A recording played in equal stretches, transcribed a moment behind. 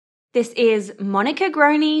This is Monica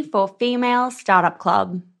Grohne for Female Startup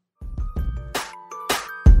Club.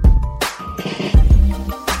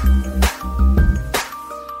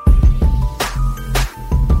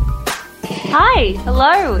 Hi,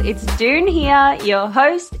 hello, it's Doone here, your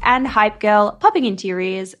host and hype girl popping into your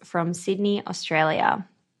ears from Sydney, Australia.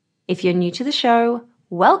 If you're new to the show,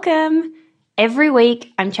 welcome. Every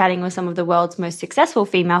week, I'm chatting with some of the world's most successful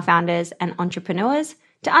female founders and entrepreneurs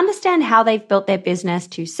to understand how they've built their business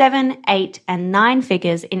to 7, 8, and 9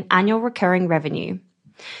 figures in annual recurring revenue.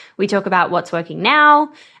 We talk about what's working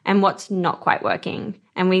now and what's not quite working.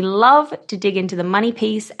 And we love to dig into the money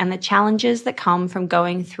piece and the challenges that come from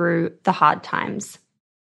going through the hard times.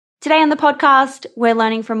 Today on the podcast, we're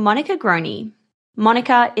learning from Monica Grohne.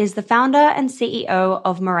 Monica is the founder and CEO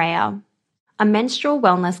of Marea, a menstrual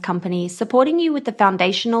wellness company supporting you with the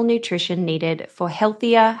foundational nutrition needed for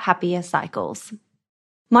healthier, happier cycles.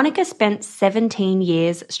 Monica spent 17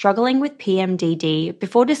 years struggling with PMDD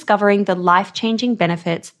before discovering the life-changing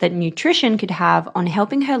benefits that nutrition could have on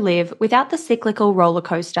helping her live without the cyclical roller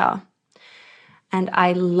coaster. And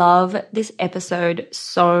I love this episode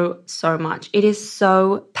so much. It is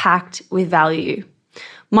so packed with value.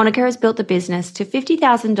 Monica has built the business to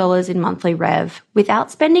 $50,000 in monthly rev without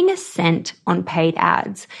spending a cent on paid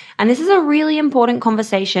ads. And this is a really important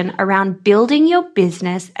conversation around building your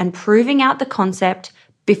business and proving out the concept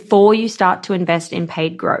before you start to invest in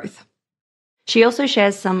paid growth. She also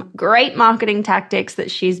shares some great marketing tactics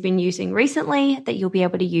that she's been using recently that you'll be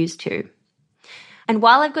able to use too. And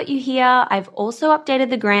while I've got you here, I've also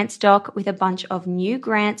updated the grant stock with a bunch of new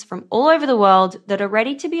grants from all over the world that are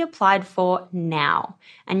ready to be applied for now.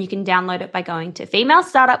 And you can download it by going to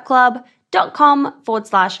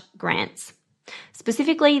femalestartupclub.com/grants.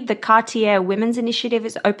 Specifically, the Cartier Women's Initiative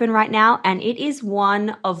is open right now, and it is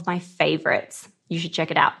one of my favorites. You should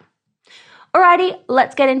check it out. Alrighty,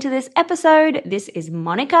 let's get into this episode. This is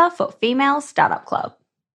Monica for Female Startup Club.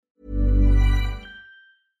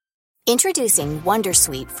 Introducing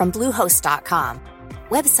Wondersuite from Bluehost.com.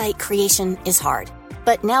 Website creation is hard,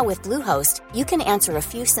 but now with Bluehost, you can answer a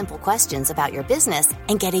few simple questions about your business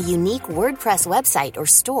and get a unique WordPress website or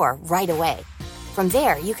store right away. From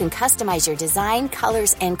there, you can customize your design,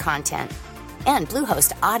 colors, and content. And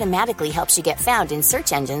Bluehost automatically helps you get found in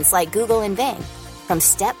search engines like Google and Bing. From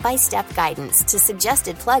step-by-step guidance to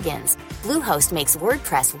suggested plugins, Bluehost makes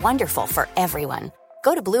WordPress wonderful for everyone.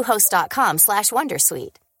 Go to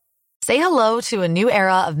bluehost.com/wondersuite. Say hello to a new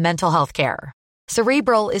era of mental health care.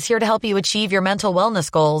 Cerebral is here to help you achieve your mental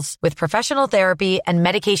wellness goals with professional therapy and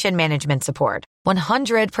medication management support.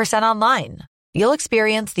 100% online. You'll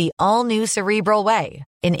experience the all-new Cerebral Way,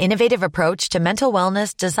 an innovative approach to mental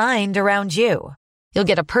wellness designed around you. You'll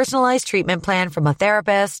get a personalized treatment plan from a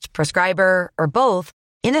therapist, prescriber, or both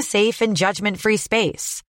in a safe and judgment-free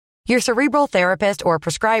space. Your Cerebral therapist or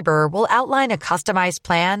prescriber will outline a customized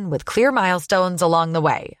plan with clear milestones along the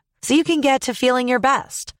way, so you can get to feeling your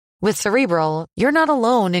best. With Cerebral, you're not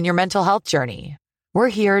alone in your mental health journey. We're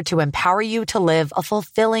here to empower you to live a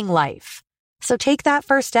fulfilling life. So take that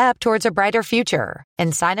first step towards a brighter future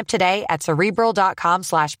and sign up today at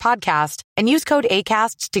Cerebral.com/podcast and use code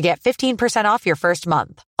ACAST to get 15% off your first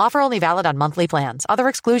month. Offer only valid on monthly plans. Other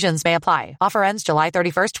exclusions may apply. Offer ends July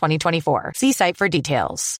 31st, 2024. See site for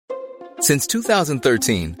details. Since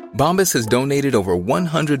 2013, Bombas has donated over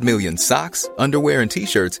 100 million socks, underwear, and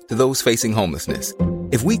T-shirts to those facing homelessness.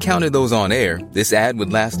 If we counted those on air, this ad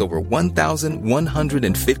would last over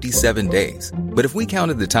 1,157 days. But if we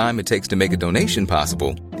counted the time it takes to make a donation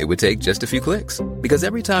possible, it would take just a few clicks. Because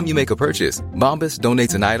every time you make a purchase, Bombas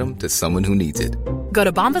donates an item to someone who needs it. Go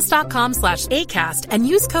to bombas.com/ACAST and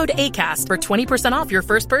use code ACAST for 20% off your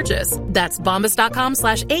first purchase. That's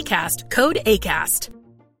bombas.com/ACAST, code ACAST.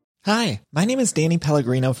 Hi, my name is Danny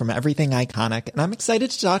Pellegrino from Everything Iconic, and I'm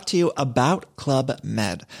excited to talk to you about Club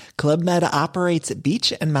Med. Club Med operates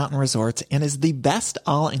beach and mountain resorts and is the best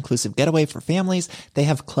all-inclusive getaway for families. They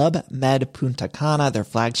have Club Med Punta Cana, their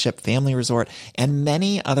flagship family resort, and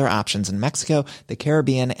many other options in Mexico, the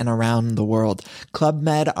Caribbean, and around the world. Club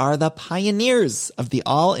Med are the pioneers of the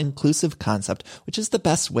all-inclusive concept, which is the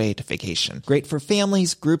best way to vacation. Great for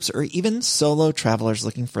families, groups, or even solo travelers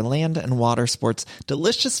looking for land and water sports,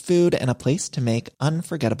 delicious food, and a place to make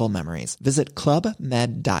unforgettable memories. Visit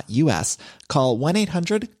clubmed.us, call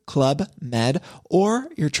 1-800-CLUB-MED, or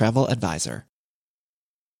your travel advisor.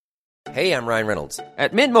 Hey, I'm Ryan Reynolds.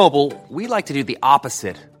 At Mint Mobile, we like to do the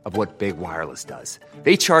opposite of what Big Wireless does.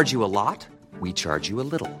 They charge you a lot, we charge you a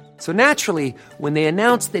little. So naturally, when they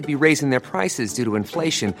announced they'd be raising their prices due to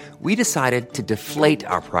inflation, we decided to deflate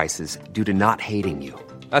our prices due to not hating you.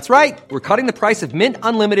 That's right. We're cutting the price of Mint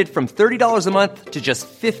Unlimited from $30 a month to just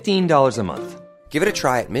 $15 a month. Give it a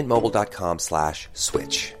try at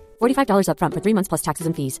mintmobile.com/switch. $45 up front for 3 months plus taxes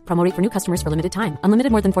and fees. Promo rate for new customers for limited time.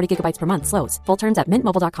 Unlimited more than 40 gigabytes per month. Slows full terms at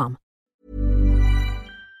mintmobile.com.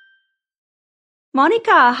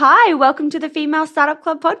 Monica, hi. Welcome to the Female Startup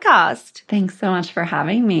Club podcast. Thanks so much for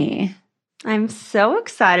having me. I'm so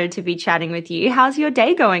excited to be chatting with you. How's your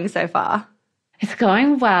day going so far? It's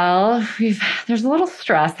going well. There's a little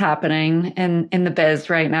stress happening in the biz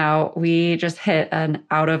right now. We just hit an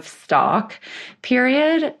out of stock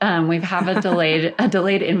period. We've have a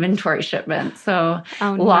delayed inventory shipment. So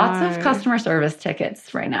lots of customer service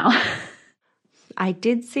tickets right now. I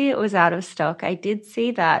did see it was out of stock. I did see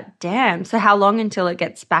that. Damn. So how long until it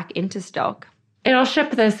gets back into stock? It'll ship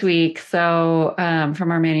this week. So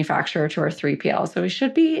from our manufacturer to our 3PL. So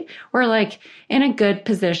we're like in a good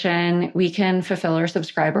position. We can fulfill our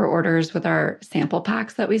subscriber orders with our sample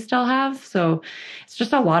packs that we still have. So it's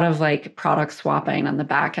just a lot of like product swapping on the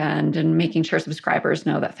back end and making sure subscribers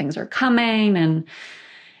know that things are coming and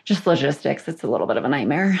just logistics. It's a little bit of a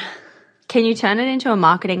nightmare. Can you turn it into a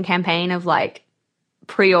marketing campaign of like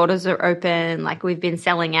pre-orders are open, like we've been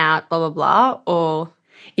selling out, blah, blah, blah, or...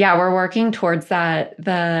 Yeah, we're working towards that.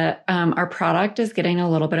 Our product is getting a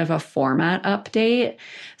little bit of a format update.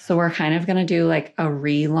 So we're kind of going to do like a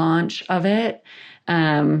relaunch of it.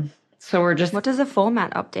 What does a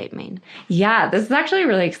format update mean? Yeah, this is actually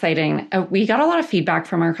really exciting. We got a lot of feedback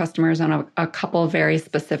from our customers on a couple of very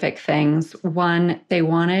specific things. One, they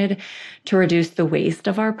wanted to reduce the waste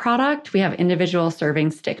of our product. We have individual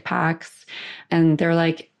serving stick packs, and they're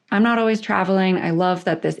like, I'm not always traveling. I love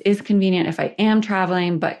that this is convenient if I am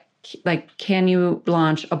traveling, but like, can you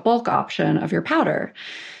launch a bulk option of your powder?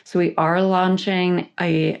 So we are launching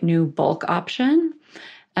a new bulk option.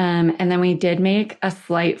 And then we did make a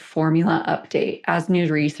slight formula update. As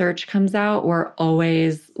new research comes out, we're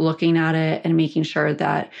always looking at it and making sure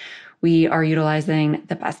that we are utilizing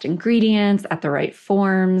the best ingredients at the right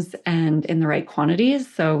forms and in the right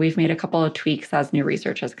quantities. So we've made a couple of tweaks as new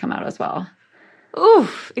research has come out as well.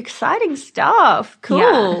 Oof, exciting stuff.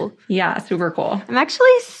 Cool. Yeah, super cool. I'm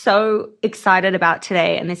actually so excited about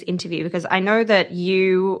today and this interview because I know that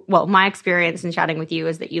my experience in chatting with you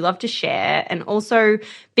is that you love to share. And also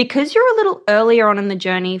because you're a little earlier on in the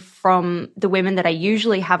journey from the women that I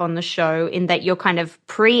usually have on the show, in that you're kind of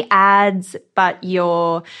pre-ads, but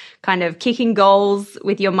you're kind of kicking goals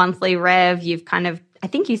with your monthly rev. You've kind of, I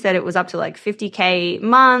think you said it was up to like 50K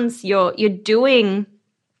months. You're doing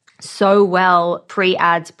so well,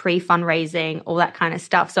 pre-ads, pre-fundraising, all that kind of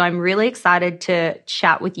stuff. So I'm really excited to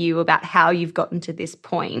chat with you about how you've gotten to this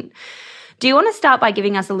point. Do you want to start by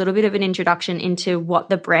giving us a little bit of an introduction into what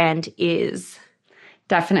the brand is?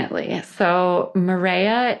 Definitely. So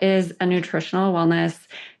Marea is a nutritional wellness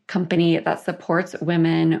company that supports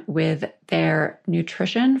women with their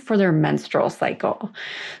nutrition for their menstrual cycle.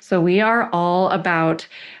 So we are all about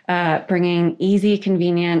bringing easy,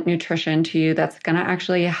 convenient nutrition to you that's going to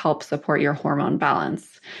actually help support your hormone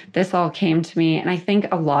balance. This all came to me, and I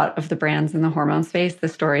think a lot of the brands in the hormone space, the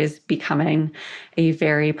story is becoming a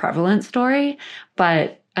very prevalent story,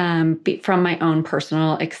 but from my own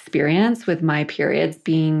personal experience with my periods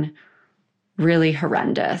being really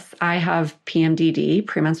horrendous. I have PMDD,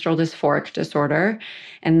 premenstrual dysphoric disorder,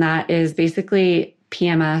 and that is basically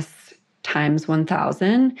PMS times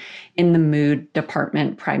 1,000 in the mood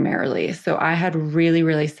department primarily. So I had really,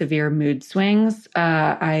 really severe mood swings.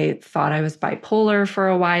 I thought I was bipolar for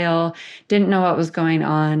a while, didn't know what was going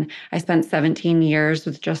on. I spent 17 years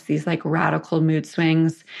with just these like radical mood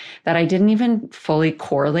swings that I didn't even fully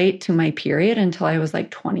correlate to my period until I was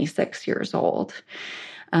like 26 years old.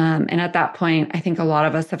 And at that point, I think a lot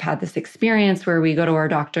of us have had this experience where we go to our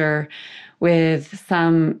doctor with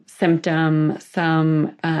some symptom,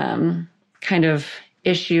 some kind of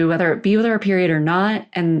issue, whether it be with our period or not,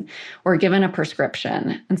 and we're given a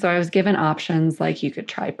prescription. And so I was given options like you could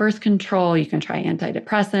try birth control, you can try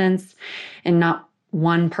antidepressants, and not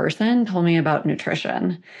one person told me about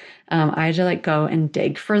nutrition. I had to like go and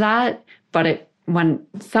dig for that. But when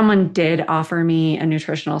someone did offer me a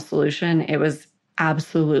nutritional solution, it was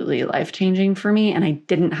absolutely life-changing for me, and I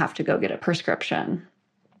didn't have to go get a prescription.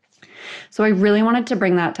 So I really wanted to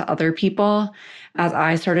bring that to other people. As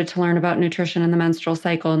I started to learn about nutrition and the menstrual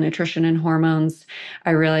cycle, nutrition and hormones,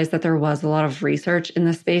 I realized that there was a lot of research in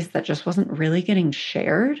the space that just wasn't really getting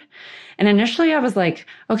shared. And initially I was like,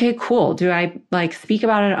 okay, cool. Do I like speak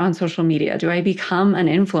about it on social media? Do I become an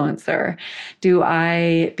influencer? Do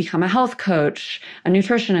I become a health coach, a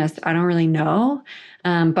nutritionist? I don't really know.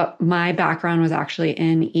 But my background was actually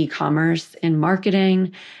in e-commerce, in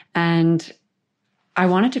marketing, and I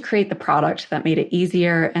wanted to create the product that made it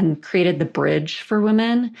easier and created the bridge for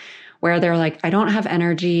women where they're like, I don't have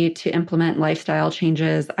energy to implement lifestyle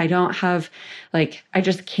changes. I don't have I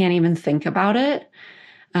just can't even think about it.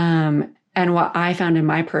 And what I found in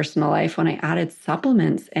my personal life when I added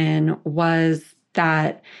supplements in was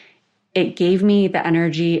that it gave me the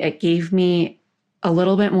energy, it gave me a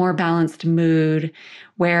little bit more balanced mood,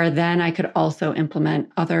 where then I could also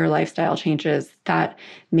implement other lifestyle changes that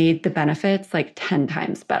made the benefits 10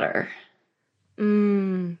 times better.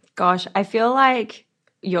 Gosh, I feel like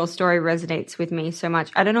your story resonates with me so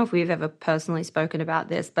much. I don't know if we've ever personally spoken about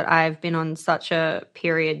this, but I've been on such a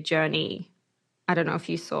period journey. I don't know if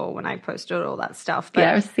you saw when I posted all that stuff, but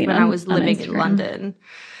I've seen when I was living Instagram. in London,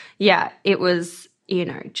 it was,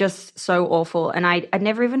 just so awful. And I'd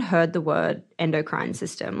never even heard the word endocrine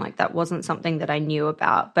system. That wasn't something that I knew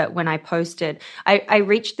about. But when I posted, I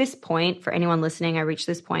reached this point, for anyone listening, I reached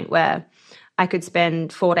this point where I could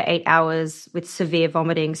spend 4 to 8 hours with severe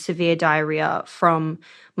vomiting, severe diarrhea from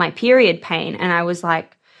my period pain. And I was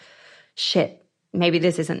like, shit, maybe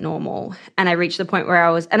this isn't normal. And I reached the point where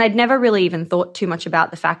and I'd never really even thought too much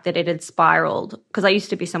about the fact that it had spiraled, because I used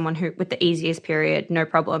to be someone who, with the easiest period, no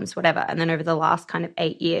problems, whatever. And then over the last kind of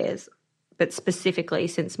 8 years, but specifically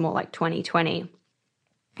since more like 2020,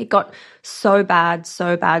 it got so bad,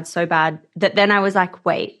 so bad, so bad that then I was like,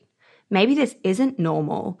 wait, maybe this isn't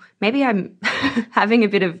normal. Maybe I'm having a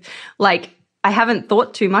bit of I haven't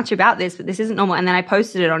thought too much about this, but this isn't normal. And then I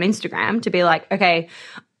posted it on Instagram to be like, okay,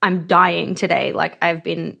 I'm dying today. I've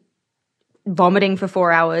been vomiting for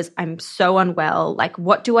 4 hours. I'm so unwell.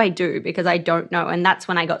 What do I do? Because I don't know. And that's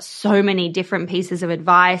when I got so many different pieces of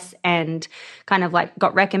advice and kind of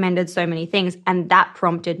got recommended so many things. And that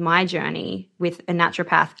prompted my journey with a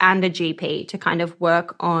naturopath and a GP to kind of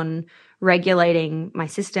work on regulating my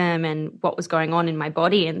system and what was going on in my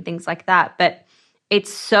body and things like that. But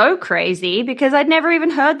it's so crazy because I'd never even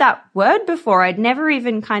heard that word before. I never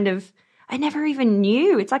even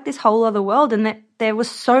knew. It's like this whole other world. And that there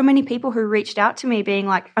was so many people who reached out to me being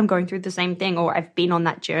like, I'm going through the same thing, or I've been on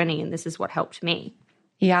that journey and this is what helped me.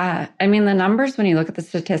 Yeah. I mean, the numbers, when you look at the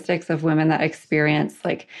statistics of women that experience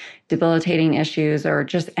debilitating issues or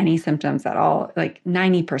just any symptoms at all,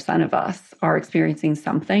 90% of us are experiencing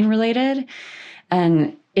something related.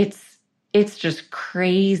 And it's just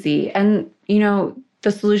crazy. And,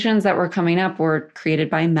 the solutions that were coming up were created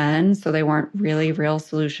by men. So they weren't really real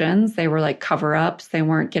solutions. They were cover-ups. They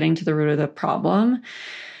weren't getting to the root of the problem.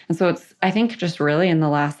 And so it's, I think, just really in the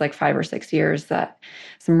last 5 or 6 years that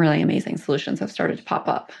some really amazing solutions have started to pop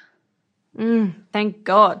up. Thank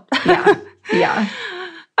God. Yeah.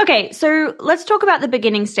 Okay, so let's talk about the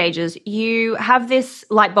beginning stages. You have this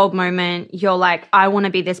light bulb moment. You're like, I want to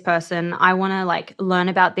be this person. I want to learn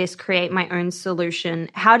about this, create my own solution.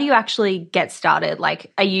 How do you actually get started?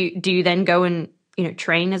 Do you then go and,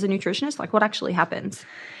 train as a nutritionist? What actually happens?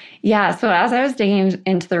 Yeah. So as I was digging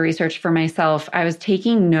into the research for myself, I was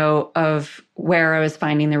taking note of where I was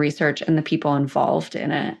finding the research and the people involved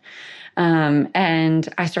in it.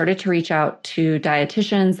 And I started to reach out to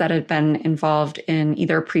dietitians that had been involved in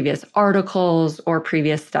either previous articles or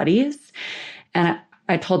previous studies. And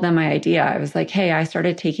I told them my idea. I was like, hey, I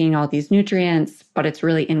started taking all these nutrients, but it's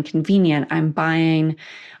really inconvenient. I'm buying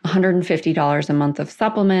 $150 a month of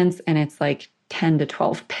supplements, and it's 10 to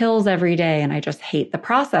 12 pills every day. And I just hate the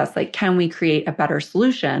process. Can we create a better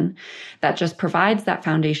solution that just provides that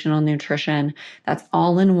foundational nutrition that's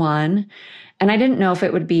all in one? And I didn't know if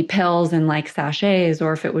it would be pills and sachets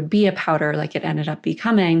or if it would be a powder like it ended up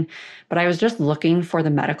becoming, but I was just looking for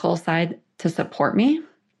the medical side to support me.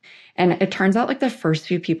 And it turns out the first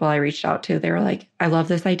few people I reached out to, they were like, I love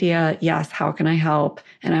this idea. Yes. How can I help?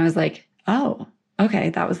 And I was like, oh,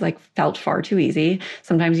 okay. That was felt far too easy.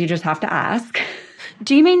 Sometimes you just have to ask.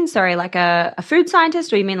 Do you mean, sorry, a food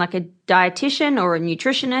scientist, or you mean a dietitian or a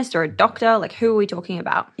nutritionist or a doctor? Who are we talking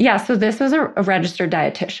about? Yeah, so this was a registered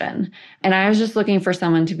dietitian. And I was just looking for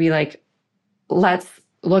someone to be let's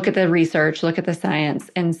look at the research, look at the science,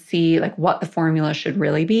 and see what the formula should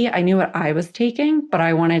really be. I knew what I was taking, but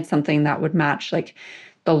I wanted something that would match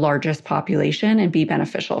the largest population and be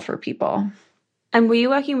beneficial for people. And were you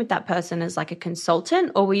working with that person as a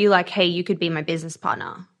consultant, or were you hey, you could be my business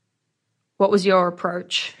partner? What was your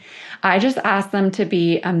approach? I just asked them to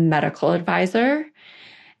be a medical advisor.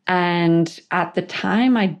 And at the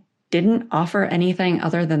time, I didn't offer anything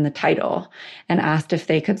other than the title and asked if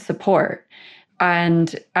they could support.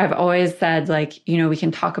 And I've always said, we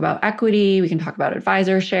can talk about equity, we can talk about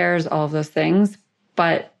advisor shares, all of those things.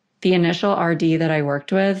 But the initial RD that I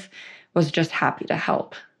worked with was just happy to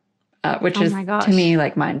help, which is to me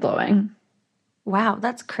mind blowing. Wow,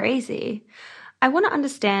 that's crazy. I want to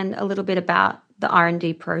understand a little bit about the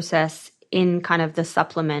R&D process in kind of the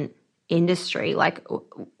supplement industry. Like,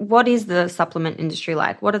 what is the supplement industry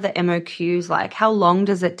like? What are the MOQs like? How long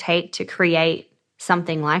does it take to create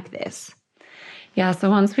something like this? Yeah, so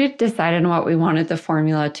once we decided what we wanted the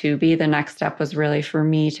formula to be, the next step was really for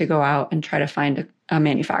me to go out and try to find a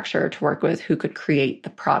manufacturer to work with who could create the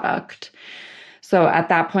product. So at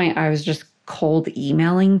that point, I was just cold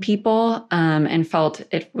emailing people and felt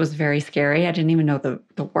it was very scary. I didn't even know the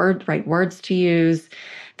right words to use.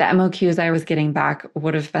 The MOQs I was getting back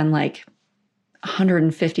would have been like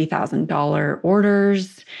 $150,000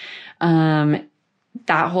 orders.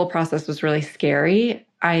 That whole process was really scary.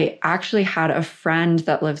 I actually had a friend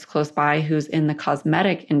that lives close by who's in the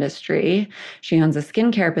cosmetic industry. She owns a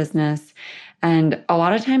skincare business. And a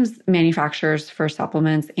lot of times manufacturers for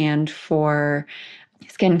supplements and for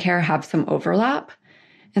skincare have some overlap.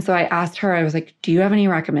 And so I asked her, I was like, do you have any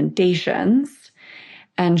recommendations?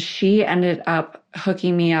 And she ended up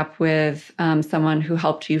hooking me up with someone who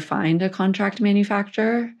helped you find a contract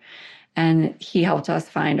manufacturer. And he helped us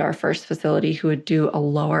find our first facility who would do a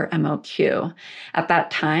lower MOQ. At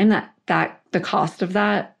that time, that the cost of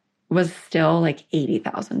that was still like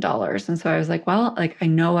 $80,000. And so I was like, well, like I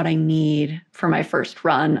know what I need for my first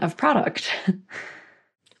run of product.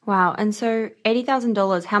 Wow. And so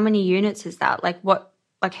 $80,000, how many units is that? Like what,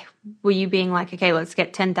 like were you being like, okay, let's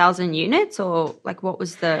get 10,000 units, or like what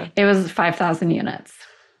was the? It was 5,000 units.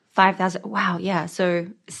 5,000. Wow. Yeah. So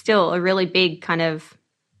still a really big kind of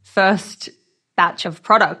first batch of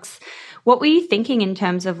products. What were you thinking in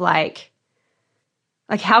terms of like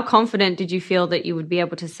how confident did you feel that you would be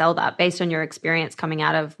able to sell that based on your experience coming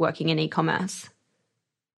out of working in e-commerce?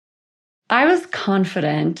 I was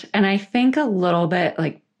confident, and I think a little bit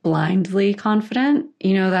like blindly confident,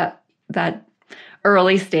 you know, that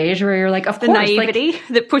early stage where you're like, of the course, naivety like,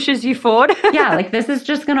 that pushes you forward. yeah, like this is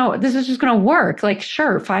just gonna work. Like,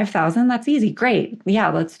 sure, 5,000, that's easy, great, yeah,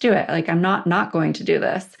 let's do it. Like, I'm not going to do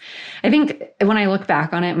this. I think when I look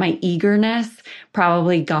back on it, my eagerness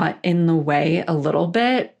probably got in the way a little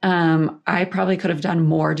bit. I probably could have done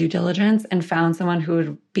more due diligence and found someone who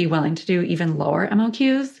would be willing to do even lower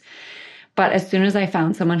MOQs. But as soon as I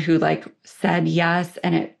found someone who like said yes,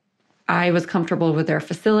 and I was comfortable with their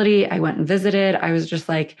facility, I went and visited, I was just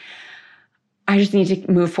like, I just need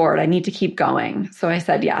to move forward. I need to keep going. So I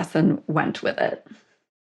said yes and went with it.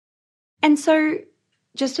 And so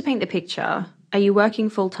just to paint the picture, are you working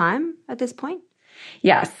full time at this point?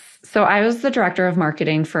 Yes. So I was the director of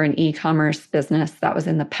marketing for an e-commerce business that was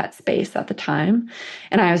in the pet space at the time.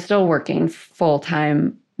 And I was still working full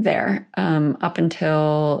time there up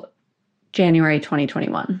until January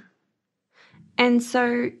 2021. And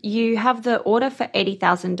so you have the order for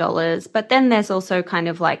 $80,000, but then there's also kind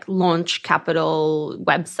of like launch capital,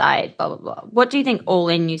 website, blah, blah, blah. What do you think all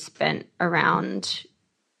in you spent around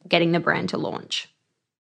getting the brand to launch?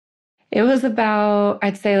 It was about,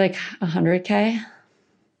 I'd say like $100K.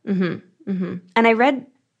 Mm-hmm, mm-hmm. And I read,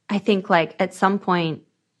 I think like at some point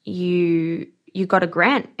you got a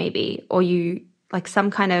grant maybe, or you like some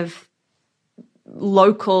kind of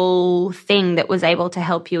local thing that was able to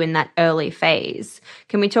help you in that early phase.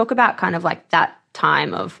 Can we talk about kind of like that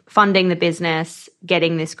time of funding the business,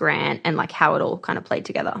 getting this grant, and like how it all kind of played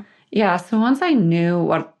together? Yeah. So once I knew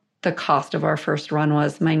what the cost of our first run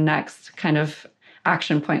was, my next kind of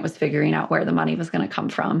action point was figuring out where the money was going to come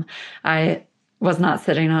from. I was not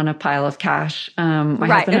sitting on a pile of cash.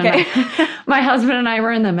 My husband and I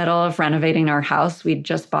were in the middle of renovating our house. We'd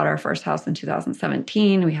just bought our first house in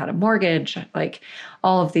 2017. We had a mortgage, like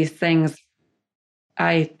all of these things.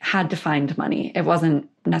 I had to find money. It wasn't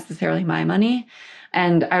necessarily my money.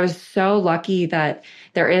 And I was so lucky that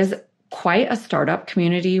there is quite a startup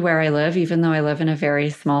community where I live, even though I live in a very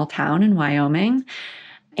small town in Wyoming.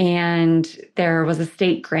 And there was a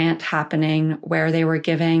state grant happening where they were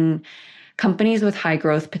giving companies with high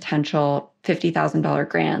growth potential $50,000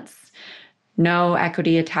 grants, no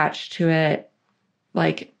equity attached to it,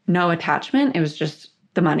 like no attachment. It was just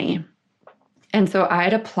the money. And so I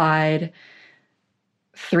had applied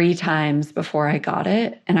 3 times before I got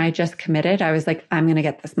it, and I just committed. I was like, I'm going to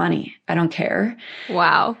get this money. I don't care.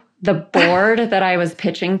 Wow. The board that I was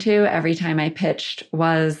pitching to every time I pitched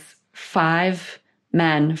was 5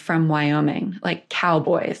 men from Wyoming, like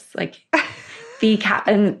cowboys, like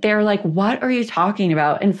and they're like, what are you talking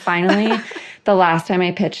about? And finally, the last time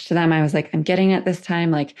I pitched to them, I was like, I'm getting it this time.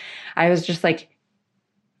 Like, I was just like,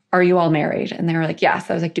 are you all married? And they were like, yes.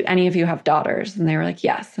 I was like, do any of you have daughters? And they were like,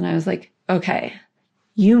 yes. And I was like, okay,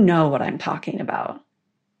 you know what I'm talking about.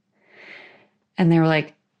 And they were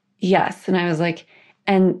like, yes. And I was like,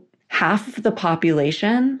 and half of the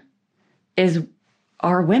population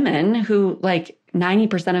are women who like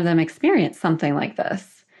 90% of them experience something like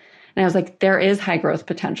this. And I was like, there is high growth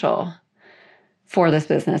potential for this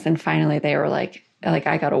business. And finally they were like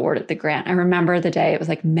I got awarded the grant. I remember the day, it was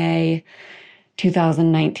like May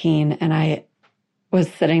 2019. And I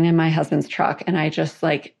was sitting in my husband's truck and I just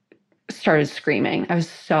like started screaming. I was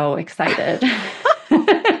so excited.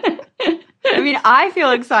 I mean, I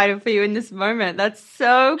feel excited for you in this moment. That's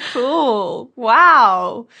so cool.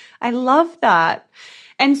 Wow. I love that.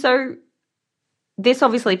 And so this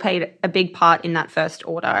obviously played a big part in that first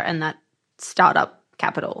order and that startup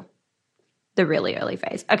capital, the really early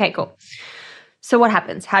phase. Okay, cool. So what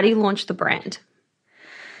happens? How do you launch the brand?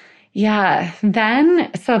 Yeah.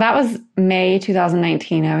 So that was May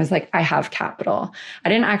 2019. I was like, I have capital. I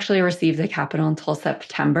didn't actually receive the capital until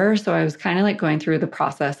September. So I was kind of like going through the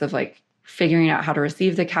process of like figuring out how to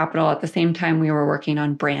receive the capital. At the same time, we were working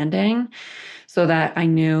on branding so that I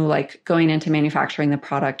knew like going into manufacturing the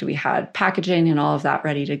product, we had packaging and all of that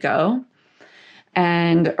ready to go.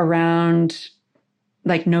 And around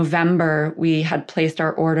like November, we had placed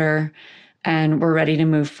our order and we're ready to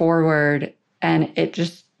move forward. And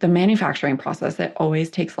the manufacturing process, it always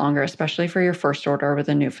takes longer, especially for your first order with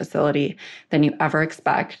a new facility than you ever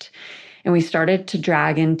expect. And we started to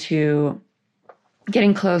drag into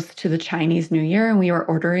getting close to the Chinese New Year, and we were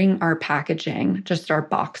ordering our packaging, just our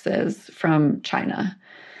boxes from China.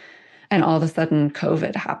 And all of a sudden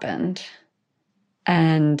COVID happened.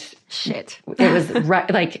 And shit. It was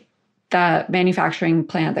like the manufacturing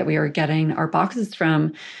plant that we were getting our boxes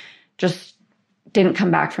from just didn't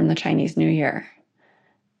come back from the Chinese New Year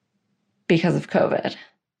because of COVID.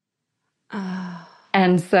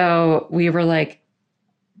 And so we were like,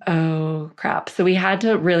 oh crap. So we had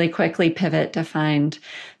to really quickly pivot to find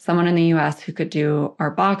someone in the US who could do our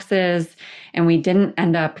boxes. And we didn't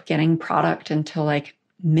end up getting product until like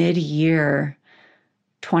mid-year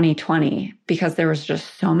 2020 because there was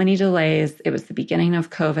just so many delays. It was the beginning of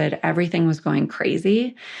COVID. Everything was going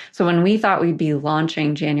crazy. So when we thought we'd be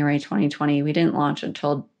launching January 2020, we didn't launch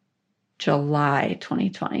until July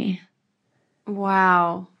 2020.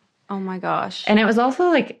 Wow. Oh my gosh. And it was also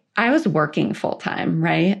like, I was working full time,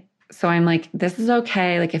 right? So I'm like, this is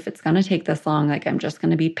okay. Like if it's going to take this long, like I'm just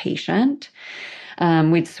going to be patient.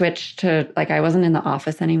 We'd switched to like, I wasn't in the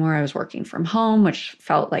office anymore. I was working from home, which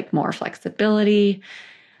felt like more flexibility.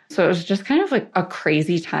 So it was just kind of like a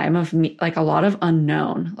crazy time of me, like a lot of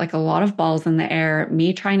unknown, like a lot of balls in the air,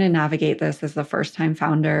 me trying to navigate this as the first time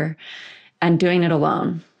founder and doing it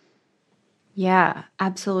alone. Yeah,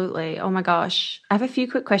 absolutely. Oh my gosh. I have a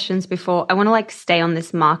few quick questions before I want to like stay on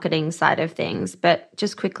this marketing side of things, but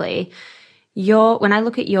just quickly, when I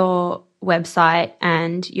look at your website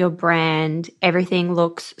and your brand, everything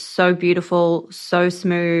looks so beautiful, so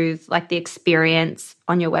smooth. Like the experience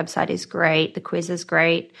on your website is great. The quiz is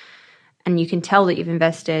great. And you can tell that you've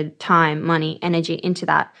invested time, money, energy into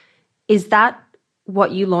that. Is that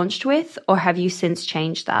what you launched with, or have you since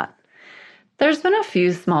changed that? There's been a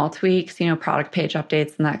few small tweaks, product page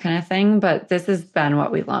updates and that kind of thing, but this has been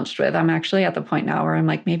what we launched with. I'm actually at the point now where I'm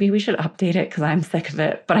like, maybe we should update it because I'm sick of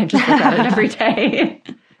it, but I just look at it every day.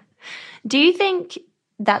 Do you think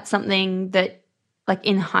that's something that, like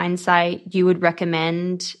in hindsight, you would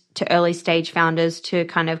recommend to early stage founders to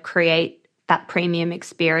kind of create that premium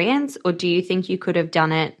experience? Or do you think you could have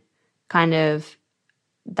done it kind of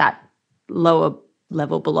that lower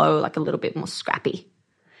level below, like a little bit more scrappy?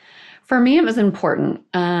 For me, it was important.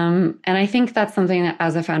 And I think that's something that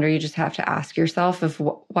as a founder, you just have to ask yourself of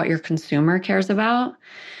what your consumer cares about.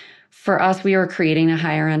 For us, we were creating a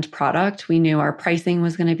higher end product. We knew our pricing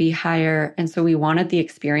was going to be higher. And so we wanted the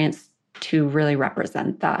experience to really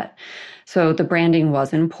represent that. So the branding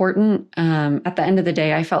was important. At the end of the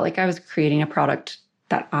day, I felt like I was creating a product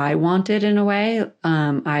that I wanted in a way.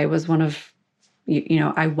 I was one of,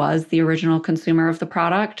 I was the original consumer of the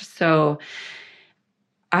product. So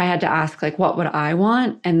I had to ask, like, what would I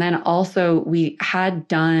want? And then also we had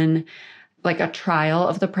done like a trial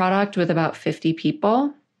of the product with about 50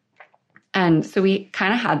 people. And so we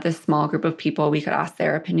kind of had this small group of people we could ask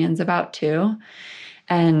their opinions about too.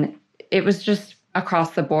 And it was just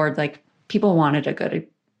across the board, like people wanted a good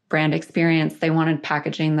brand experience. They wanted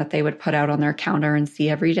packaging that they would put out on their counter and see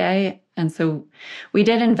every day. And so we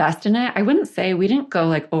did invest in it. I wouldn't say we didn't go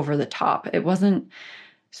like over the top. It wasn't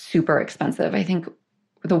super expensive. I think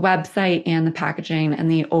the website and the packaging and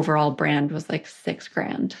the overall brand was like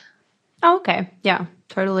 $6,000. Oh, okay. Yeah,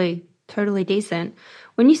 totally decent.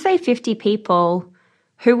 When you say 50 people,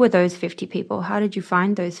 who were those 50 people? How did you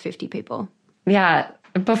find those 50 people? Yeah.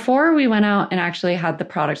 Before we went out and actually had the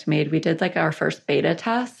product made, we did like our first beta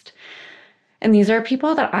test. And these are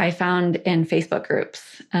people that I found in Facebook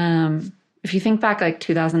groups. If you think back like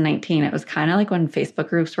 2019, it was kind of like when Facebook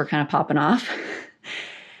groups were kind of popping off.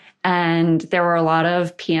 And there were a lot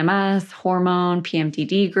of PMS, hormone,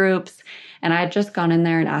 PMDD groups. And I had just gone in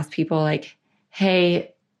there and asked people like,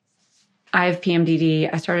 hey, I have PMDD.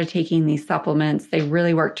 I started taking these supplements. They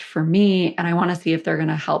really worked for me. And I want to see if they're going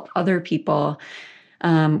to help other people.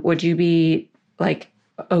 Would you be like,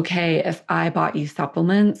 okay, if I bought you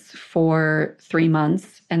supplements for 3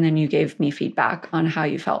 months and then you gave me feedback on how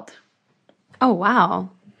you felt? Oh,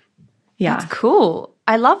 wow. Yeah. That's cool.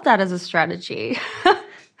 I love that as a strategy.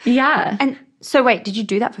 Yeah. And so wait, did you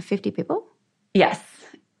do that for 50 people? Yes.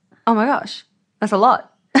 Oh my gosh. That's a lot.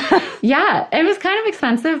 Yeah. It was kind of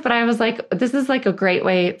expensive, but I was like, this is like a great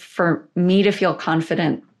way for me to feel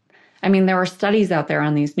confident. I mean, there were studies out there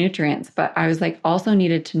on these nutrients, but I was like also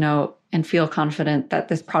needed to know and feel confident that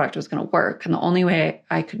this product was going to work. And the only way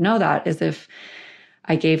I could know that is if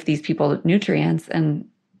I gave these people nutrients and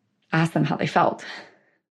asked them how they felt.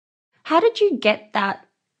 How did you get that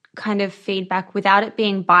kind of feedback without it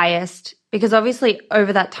being biased? Because obviously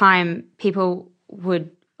over that time, people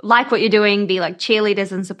would like what you're doing, be like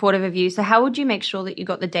cheerleaders and supportive of you. So how would you make sure that you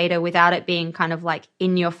got the data without it being kind of like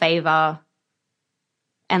in your favor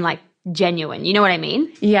and like genuine? You know what I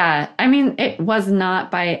mean? Yeah. I mean, it was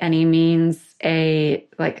not by any means a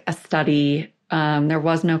study. There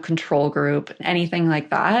was no control group, anything like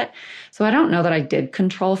that. So I don't know that I did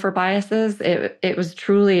control for biases. It was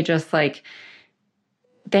truly just like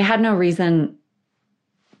they had no reason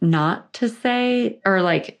not to say or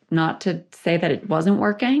like not to say that it wasn't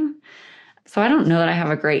working. So I don't know that I have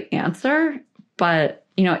a great answer, but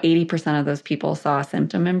 80% of those people saw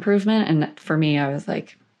symptom improvement. And for me, I was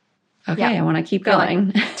like, okay, I want to keep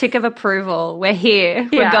going. Like, tick of approval. We're here.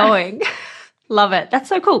 We're going. Love it. That's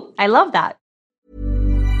so cool. I love that.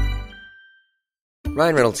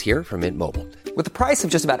 Ryan Reynolds here from Mint Mobile. With the price of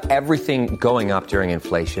just about everything going up during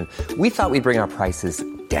inflation, we thought we'd bring our prices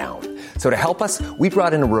down. So to help us, we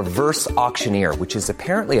brought in a reverse auctioneer, which is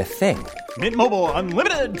apparently a thing. Mint Mobile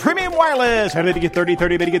Unlimited Premium Wireless. How to get 30,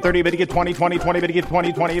 30, bit to get 30, bit to get 20, 20, 20, bit to get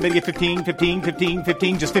 20, 20, bit to get 15, 15, 15,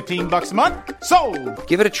 15, just $15 a month? Sold!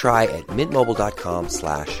 Give it a try at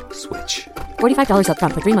mintmobile.com/switch. $45 up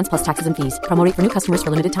front for 3 months plus taxes and fees. Promo rate for new customers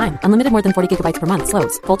for limited time. Unlimited more than 40 gigabytes per month.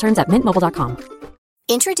 Slows full terms at mintmobile.com.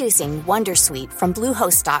 Introducing Wondersuite from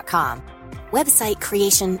Bluehost.com. Website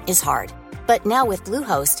creation is hard, but now with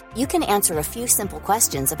Bluehost, you can answer a few simple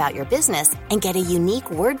questions about your business and get a unique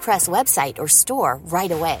WordPress website or store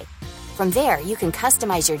right away. From there, you can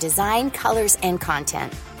customize your design, colors, and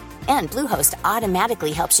content. And Bluehost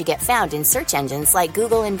automatically helps you get found in search engines like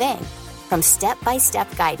Google and Bing. From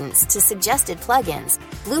step-by-step guidance to suggested plugins,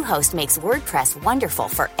 Bluehost makes WordPress wonderful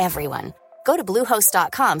for everyone. Go to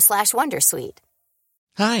bluehost.com/wondersuite.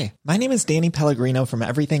 Hi, my name is Danny Pellegrino from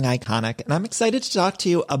Everything Iconic, and I'm excited to talk to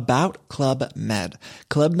you about Club Med.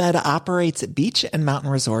 Club Med operates beach and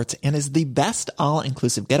mountain resorts and is the best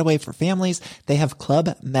all-inclusive getaway for families. They have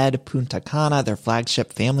Club Med Punta Cana, their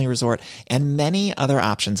flagship family resort, and many other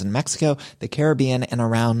options in Mexico, the Caribbean, and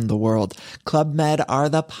around the world. Club Med are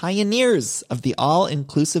the pioneers of the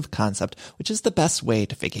all-inclusive concept, which is the best way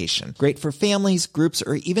to vacation. Great for families, groups,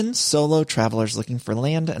 or even solo travelers looking for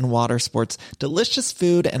land and water sports, delicious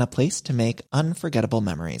food, and a place to make unforgettable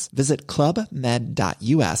memories. Visit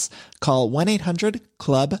clubmed.us, call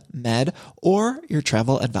 1-800-CLUB-MED, or your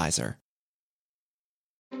travel advisor.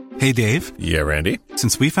 Hey, Dave. Yeah, Randy.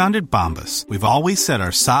 Since we founded Bombas, we've always said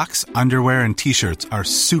our socks, underwear, and T-shirts are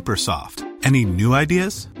super soft. Any new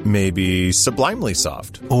ideas? Maybe sublimely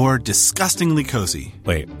soft. Or disgustingly cozy.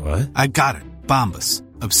 Wait, what? I got it. Bombas.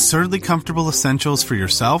 Absurdly comfortable essentials for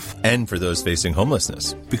yourself and for those facing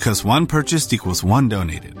homelessness. Because one purchased equals one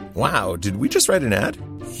donated. Wow, did we just write an ad?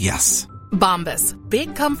 Yes. Bombas.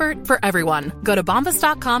 Big comfort for everyone. Go to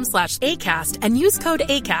bombas.com/ACAST and use code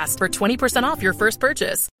ACAST for 20% off your first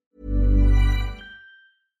purchase.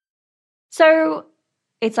 So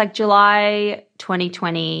it's like July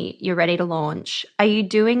 2020, you're ready to launch. Are you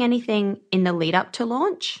doing anything in the lead up to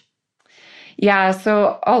launch? Yeah,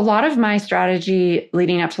 so a lot of my strategy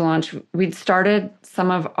leading up to launch, we'd started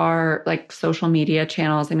some of our like social media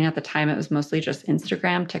channels. I mean, at the time it was mostly just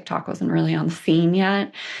Instagram. TikTok wasn't really on the scene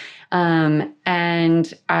yet.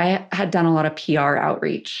 And I had done a lot of PR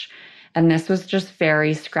outreach. And this was just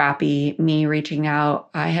very scrappy, me reaching out.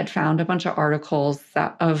 I had found a bunch of articles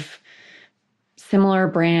of similar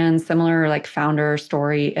brands, similar like founder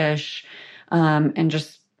story-ish, and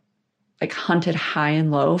just like hunted high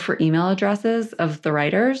and low for email addresses of the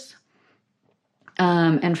writers.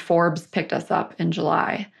 And Forbes picked us up in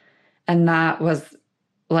July. And that was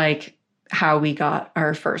like how we got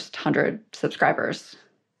our first 100 subscribers.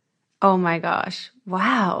 Oh my gosh.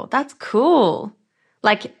 Wow. That's cool.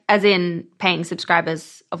 Like, as in paying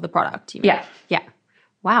subscribers of the product, you mean? Yeah. Yeah.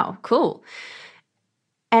 Wow. Cool.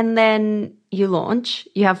 And then you launch,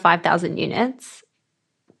 you have 5,000 units.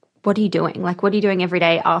 What are you doing? Like, what are you doing every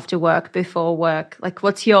day after work, before work? Like,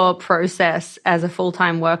 what's your process as a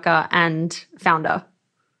full-time worker and founder?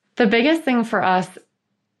 The biggest thing for us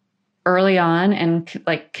early on and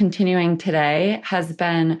like continuing today has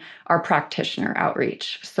been our practitioner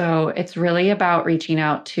outreach. So it's really about reaching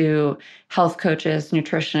out to health coaches,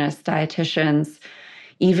 nutritionists, dietitians,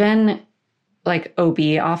 even like OB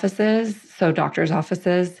offices, so doctors'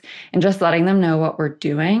 offices, and just letting them know what we're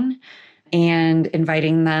doing and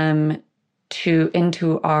inviting them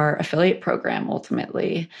into our affiliate program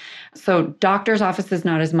ultimately. So doctors' offices,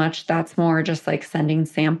 not as much. That's more just like sending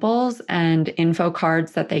samples and info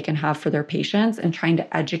cards that they can have for their patients and trying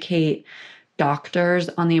to educate doctors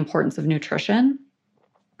on the importance of nutrition.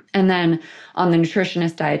 And then on the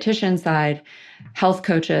nutritionist dietitian side, health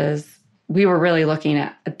coaches, we were really looking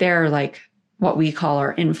at their like what we call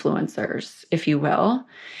our influencers, if you will.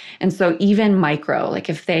 And so even micro, like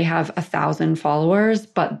if they have 1,000 followers,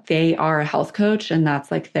 but they are a health coach and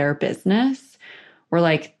that's like their business, we're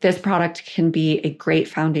like, this product can be a great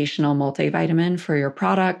foundational multivitamin for your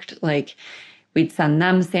product. Like we'd send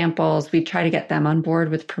them samples. We'd try to get them on board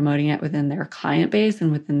with promoting it within their client base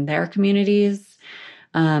and within their communities.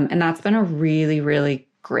 And that's been a really, really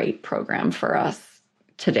great program for us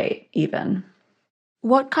to date, even.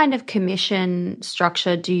 What kind of commission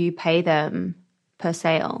structure do you pay them per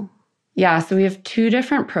sale? Yeah, so we have 2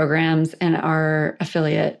 different programs in our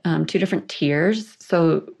affiliate, 2 different tiers.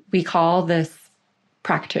 So we call this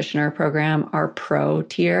practitioner program our pro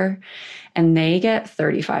tier, and they get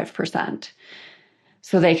 35%.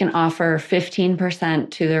 So they can offer 15%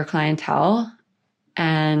 to their clientele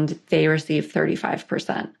and they receive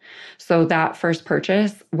 35%. So that first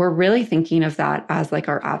purchase, we're really thinking of that as like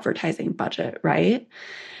our advertising budget, right?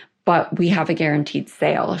 But we have a guaranteed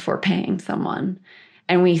sale if we're paying someone.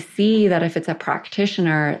 And we see that if it's a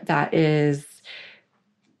practitioner that is,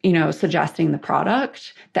 suggesting the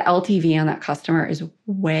product, the LTV on that customer is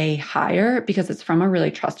way higher because it's from a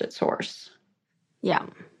really trusted source. Yeah,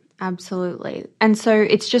 absolutely. And so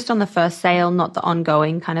it's just on the first sale, not the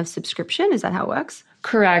ongoing kind of subscription. Is that how it works?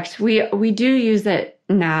 Correct. We do use it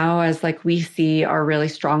now as like we see our really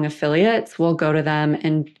strong affiliates. We'll go to them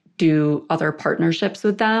and do other partnerships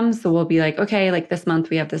with them. So we'll be like, okay, like this month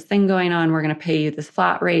we have this thing going on. We're going to pay you this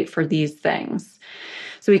flat rate for these things.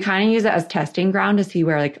 So we kind of use it as testing ground to see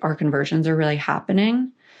where like our conversions are really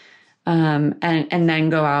happening. And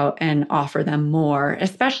then go out and offer them more,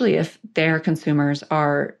 especially if their consumers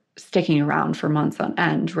are sticking around for months on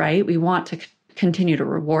end, right? We want to continue to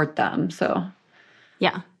reward them. So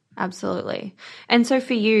yeah, absolutely. And so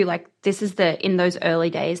for you, like this is in those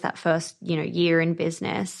early days, that first, year in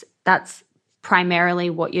business, that's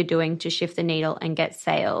primarily what you're doing to shift the needle and get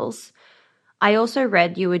sales. I also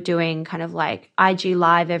read you were doing kind of like IG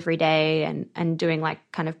Live every day and doing like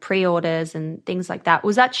kind of pre-orders and things like that.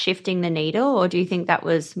 Was that shifting the needle, or do you think that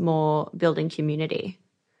was more building community?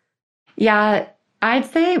 Yeah, I'd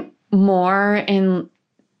say more in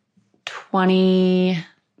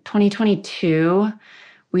 2022.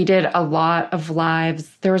 We did a lot of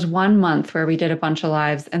lives. There was 1 month where we did a bunch of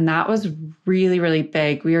lives, and that was really, really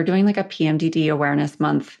big. We were doing like a PMDD awareness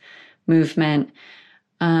month movement.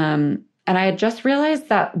 And I had just realized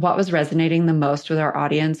that what was resonating the most with our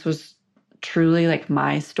audience was truly like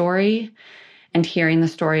my story and hearing the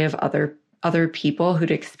story of other people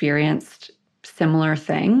who'd experienced similar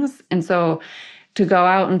things. And so to go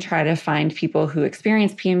out and try to find people who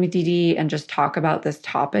experience PMDD and just talk about this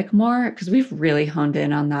topic more, because we've really honed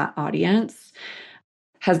in on that audience,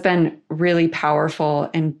 has been really powerful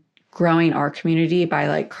in growing our community by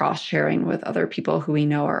like cross-sharing with other people who we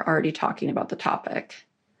know are already talking about the topic.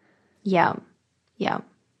 Yeah.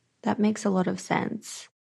 That makes a lot of sense.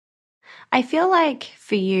 I feel like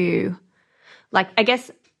for you, like I guess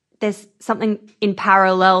there's something in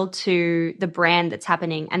parallel to the brand that's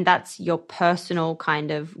happening, and that's your personal kind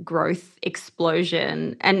of growth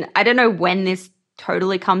explosion. And I don't know when this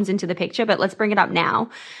totally comes into the picture, but let's bring it up now.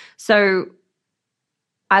 So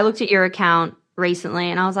I looked at your account recently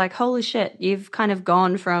and I was like, holy shit, you've kind of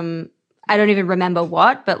gone from, I don't even remember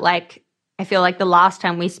what, but like, I feel like the last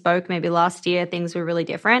time we spoke, maybe last year, things were really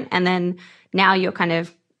different. And then now you're kind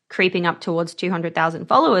of creeping up towards 200,000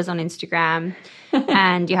 followers on Instagram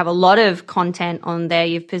and you have a lot of content on there.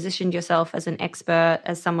 You've positioned yourself as an expert,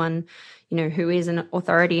 as someone, you know, who is an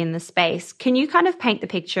authority in the space. Can you kind of paint the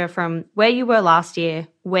picture from where you were last year,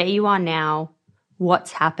 where you are now,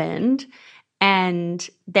 what's happened, and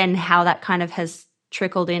then how that kind of has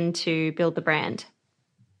trickled into build the brand?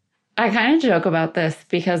 I kind of joke about this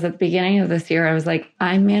because at the beginning of this year, I was like,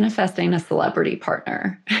 I'm manifesting a celebrity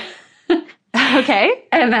partner. Okay.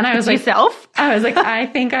 And then I was like, yourself? I was like, I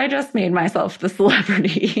think I just made myself the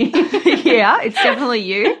celebrity. Yeah, it's definitely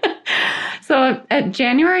you. So at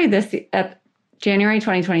January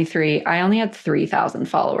 2023, I only had 3,000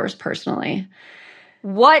 followers personally.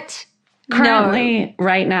 What? Currently,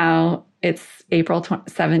 right now, it's April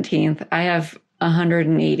 17th. I have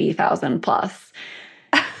 180,000 plus.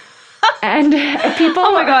 And people,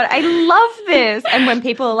 oh my God, I love this. And when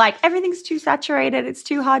people are like, everything's too saturated, it's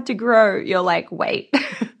too hard to grow, you're like, wait,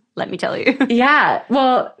 let me tell you. Yeah,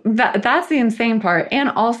 well, that's the insane part. And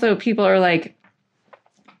also people are like,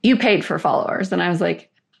 you paid for followers. And I was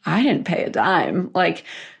like, I didn't pay a dime. Like,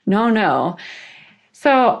 no.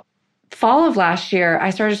 So fall of last year,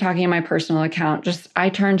 I started talking in my personal account. I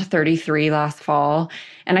turned 33 last fall,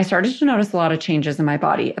 and I started to notice a lot of changes in my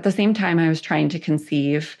body. At the same time, I was trying to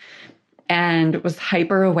conceive and was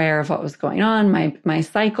hyper aware of what was going on. My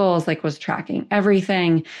cycles, like, was tracking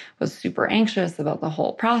everything, was super anxious about the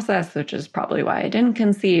whole process, which is probably why I didn't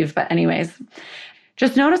conceive. But anyways,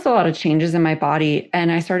 just noticed a lot of changes in my body, and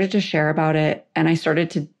I started to share about it, and I started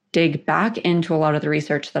to dig back into a lot of the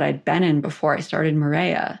research that I'd been in before I started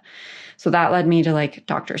Marea. So that led me to like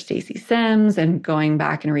Dr. Stacy Sims and going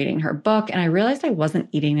back and reading her book. And I realized I wasn't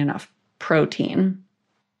eating enough protein.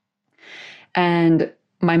 And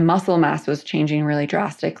my muscle mass was changing really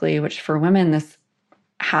drastically, which for women, this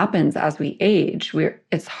happens as we age.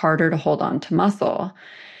 It's harder to hold on to muscle.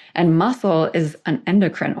 And muscle is an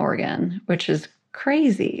endocrine organ, which is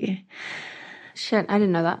crazy. Shit, I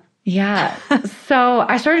didn't know that. Yeah. So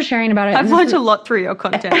I started sharing about it. I've learned a lot through your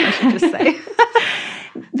content, I should just say.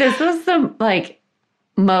 This was the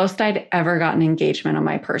most I'd ever gotten engagement on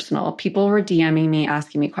my personal. People were DMing me,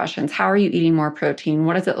 asking me questions. How are you eating more protein?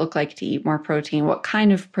 What does it look like to eat more protein? What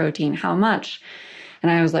kind of protein? How much?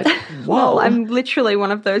 And I was like, whoa. Well, I'm literally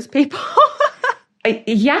one of those people.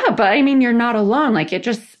 Yeah, but I mean, you're not alone. Like, it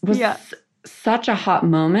just was such a hot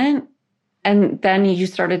moment. And then you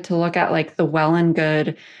started to look at like the well and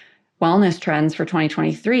good wellness trends for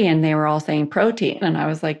 2023, and they were all saying protein. And I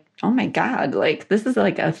was like, oh my God, like, this is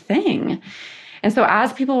like a thing. And so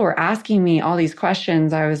as people were asking me all these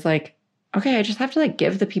questions, I was like, okay, I just have to like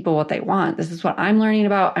give the people what they want. This is what I'm learning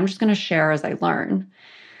about. I'm just going to share as I learn.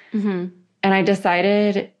 Mm-hmm. And I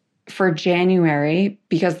decided for January,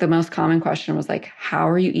 because the most common question was like, how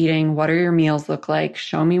are you eating? What are your meals look like?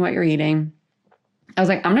 Show me what you're eating. I was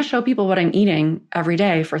like, I'm going to show people what I'm eating every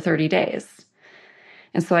day for 30 days.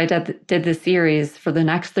 And so I did this series. For the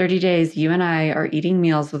next 30 days, you and I are eating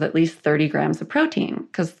meals with at least 30 grams of protein,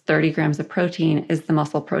 because 30 grams of protein is the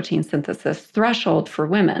muscle protein synthesis threshold for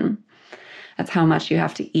women. That's how much you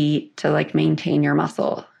have to eat to like maintain your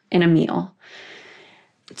muscle in a meal.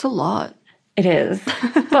 It's a lot. It is.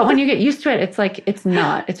 But when you get used to it, it's like, it's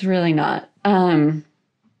not. It's really not.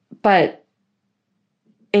 But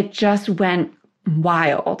it just went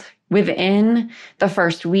wild. Within the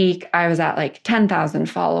first week, I was at like 10,000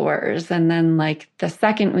 followers. And then like the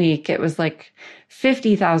second week, it was like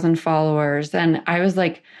 50,000 followers. And I was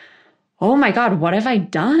like, oh my God, what have I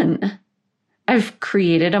done? I've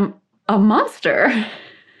created a monster.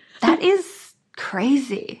 That is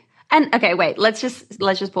crazy. And okay, wait, let's just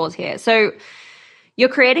pause here. So you're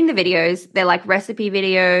creating the videos. They're like recipe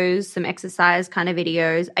videos, some exercise kind of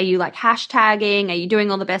videos. Are you like hashtagging? Are you doing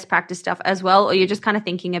all the best practice stuff as well? Or you're just kind of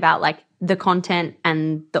thinking about like the content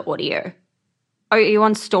and the audio? Are you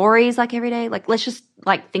on stories like every day? Like, let's just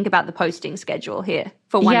like think about the posting schedule here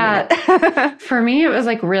for 1 minute. For me, it was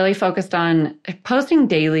like really focused on posting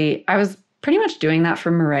daily. I was pretty much doing that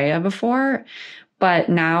for Marea before, but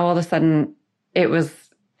now all of a sudden it was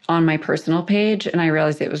on my personal page, and I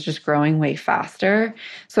realized it was just growing way faster.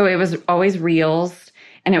 So it was always reels,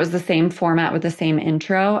 and it was the same format with the same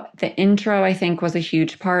intro. The intro, I think, was a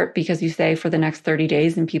huge part, because you say for the next 30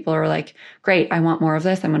 days and people are like, great, I want more of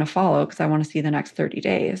this. I'm going to follow because I want to see the next 30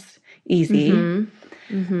 days. Easy.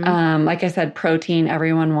 Mm-hmm. Mm-hmm. Like I said, protein,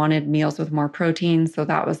 everyone wanted meals with more protein. So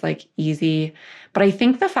that was like easy. But I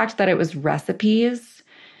think the fact that it was recipes,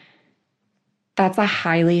 that's a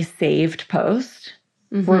highly saved post.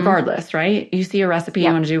 regardless, right? You see a recipe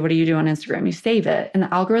you want to do, what do you do on Instagram? You save it. And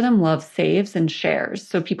the algorithm loves saves and shares.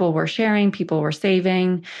 So people were sharing, people were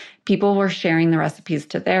saving, people were sharing the recipes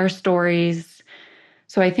to their stories.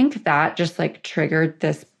 So I think that just like triggered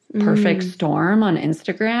this perfect storm on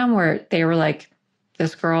Instagram where they were like,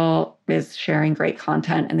 this girl is sharing great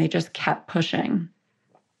content, and they just kept pushing.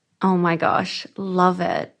 Oh my gosh, love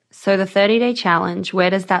it. So the 30-day challenge, where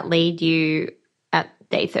does that lead you at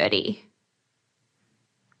day 30?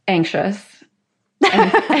 Anxious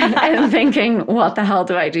and thinking, what the hell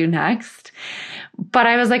do I do next? But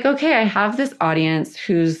I was like, okay, I have this audience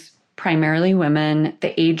who's primarily women.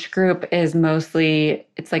 The age group is mostly,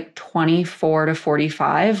 it's like 24 to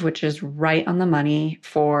 45, which is right on the money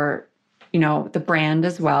for, you know, the brand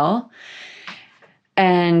as well.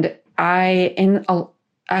 And I, in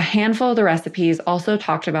a handful of the recipes, also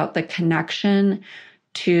talked about the connection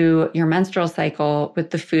to your menstrual cycle with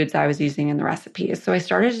the foods I was using in the recipes. So I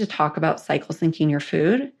started to talk about cycle syncing your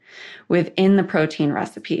food within the protein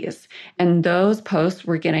recipes. And those posts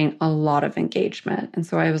were getting a lot of engagement. And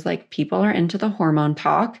so I was like, people are into the hormone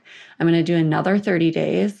talk. I'm going to do another 30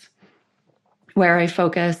 days where I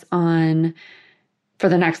focus on, for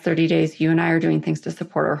the next 30 days, you and I are doing things to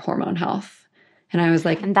support our hormone health. And I was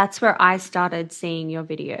like, and that's where I started seeing your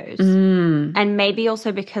videos. And maybe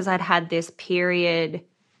also because I'd had this period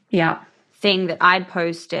thing that I'd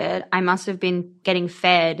posted, I must have been getting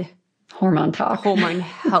fed hormone talk, hormone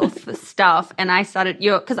health stuff. And I started,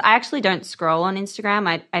 because I actually don't scroll on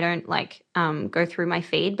Instagram. I don't like go through my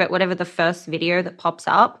feed, but whatever the first video that pops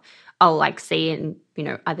up, I'll like see and, you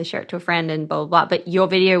know, either share it to a friend and blah, blah, blah. But your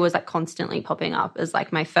video was like constantly popping up as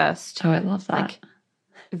like my first. Oh, I love that. Like,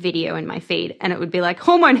 video in my feed, and it would be like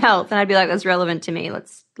hormone health, and I'd be like, that's relevant to me,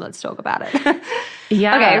 let's talk about it.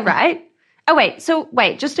 Yeah. Okay, right. Oh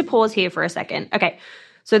wait, just to pause here for a second. Okay,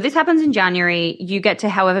 so this happens in January. You get to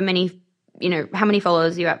however many, you know, how many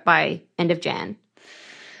followers you're at by end of Jan?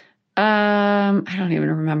 I don't even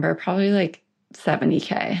remember, probably like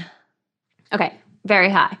 70K. Okay, very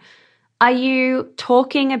high. Are you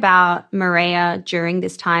talking about Marea during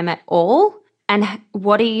this time at all? And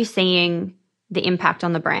what are you seeing the impact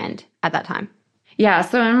on the brand at that time? Yeah.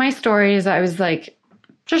 So in my stories, I was like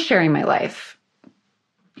just sharing my life.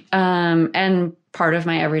 And part of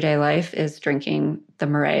my everyday life is drinking the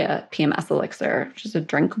Marea PMS elixir, which is our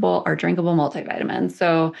drinkable multivitamin.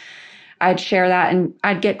 So I'd share that and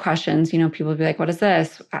I'd get questions, you know, people would be like, what is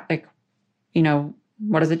this? Like, you know,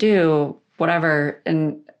 what does it do? Whatever.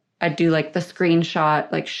 And I'd do like the screenshot,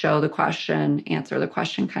 like show the question, answer the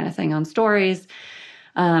question kind of thing on stories.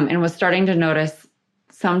 And was starting to notice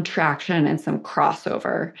some traction and some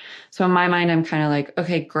crossover. So in my mind, I'm kind of like,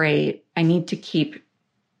 okay, great. I need to keep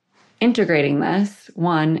integrating this.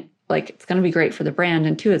 One, like it's going to be great for the brand.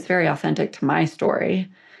 And two, it's very authentic to my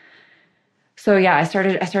story. So yeah, I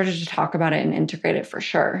started to talk about it and integrate it for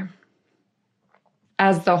sure.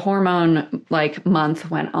 As the hormone like month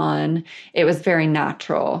went on, it was very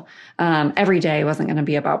natural. Every day wasn't going to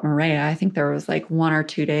be about Marea. I think there was like 1 or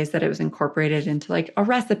 2 days that it was incorporated into like a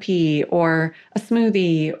recipe or a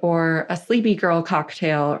smoothie or a Sleepy Girl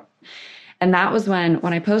cocktail. And that was when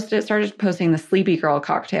I started posting the Sleepy Girl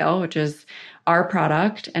cocktail, which is our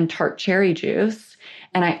product, and tart cherry juice.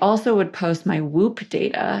 And I also would post my Whoop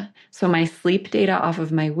data. So my sleep data off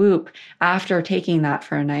of my Whoop after taking that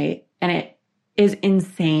for a night. And it is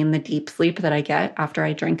insane, the deep sleep that I get after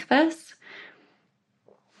I drink this.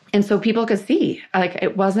 And so people could see, like,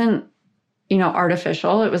 it wasn't, you know,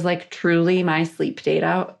 artificial. It was like truly my sleep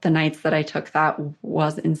data. The nights that I took that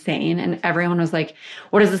was insane. And everyone was like,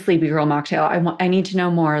 what is a Sleepy Girl mocktail? I need to know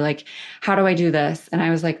more. Like, how do I do this? And I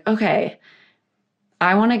was like, okay,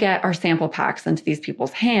 I want to get our sample packs into these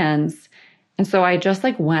people's hands. And so I just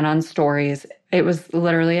like went on stories. It was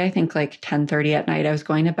literally, I think like 10:30 at night. I was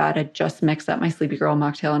going to bed. I just mixed up my Sleepy Girl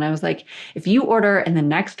mocktail. And I was like, if you order in the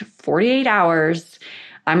next 48 hours,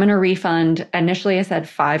 I'm going to refund. Initially, I said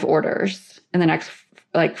 5 orders in the next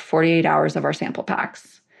like 48 hours of our sample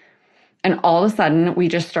packs. And all of a sudden, we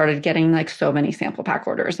just started getting like so many sample pack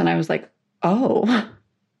orders. And I was like, oh.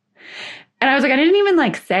 And I was like, I didn't even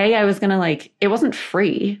like say I was going to like, it wasn't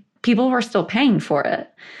free. People were still paying for it.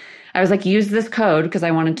 I was like, use this code because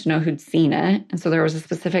I wanted to know who'd seen it. And so there was a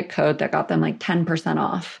specific code that got them like 10%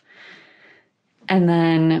 off. And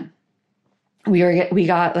then we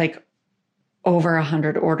got like over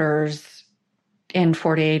 100 orders in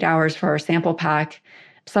 48 hours for our sample pack.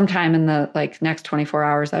 Sometime in the like next 24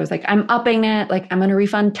 hours, I was like, I'm upping it. Like, I'm going to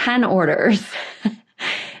refund 10 orders.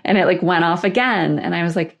 And it like went off again. And I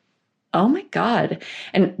was like, oh my God.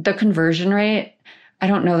 And the conversion rate, I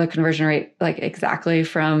don't know the conversion rate like exactly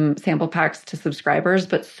from sample packs to subscribers,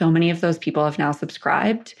 but so many of those people have now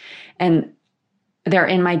subscribed and they're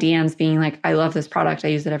in my DMs being like, I love this product. I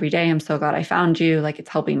use it every day. I'm so glad I found you. Like, it's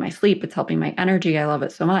helping my sleep. It's helping my energy. I love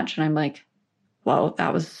it so much. And I'm like, whoa,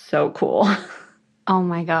 that was so cool. Oh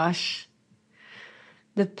my gosh.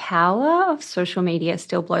 The power of social media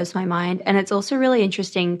still blows my mind. And it's also really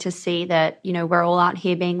interesting to see that, you know, we're all out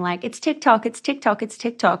here being like, it's TikTok, it's TikTok, it's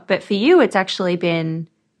TikTok. But for you, it's actually been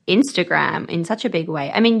Instagram in such a big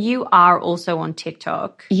way. I mean, you are also on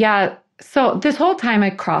TikTok. Yeah. So this whole time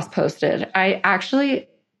I cross-posted. I actually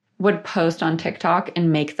would post on TikTok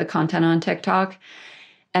and make the content on TikTok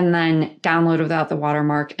and then download without the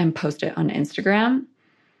watermark and post it on Instagram.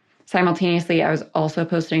 Simultaneously, I was also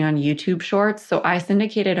posting on YouTube Shorts, so I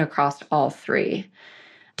syndicated across all three.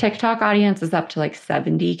 TikTok audience is up to like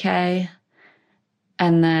 70K,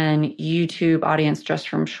 and then YouTube audience just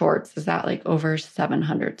from Shorts is at like over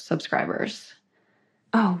 700 subscribers.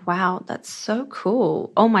 Oh, wow. That's so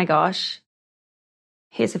cool. Oh my gosh.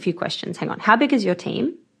 Here's a few questions. Hang on. How big is your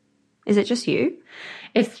team? Is it just you?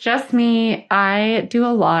 It's just me. I do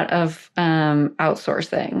a lot of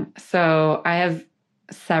outsourcing. So I have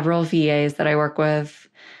several VAs that I work with.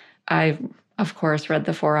 I, of course, read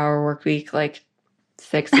the 4-Hour Workweek like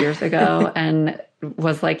 6 years ago and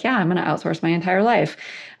was like, yeah, I'm going to outsource my entire life.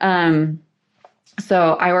 So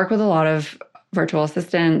I work with a lot of virtual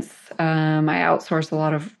assistants. I outsource a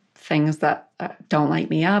lot of things that don't light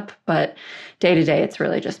me up, but day to day, it's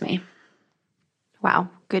really just me. Wow,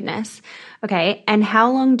 goodness. Okay, and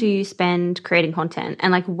how long do you spend creating content?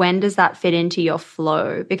 And like when does that fit into your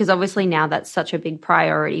flow? Because obviously now that's such a big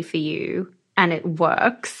priority for you and it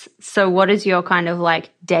works. So what does your kind of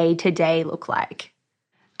like day-to-day look like?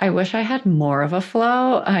 I wish I had more of a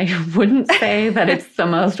flow. I wouldn't say that it's the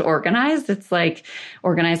most organized. It's like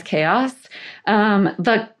organized chaos.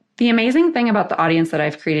 The amazing thing about the audience that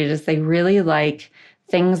I've created is they really like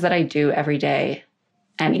things that I do every day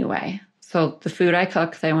anyway. So the food I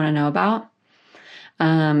cook, they want to know about.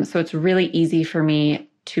 So it's really easy for me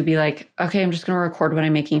to be like, okay, I'm just going to record what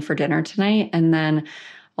I'm making for dinner tonight. And then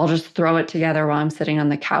I'll just throw it together while I'm sitting on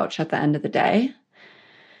the couch at the end of the day.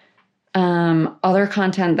 Other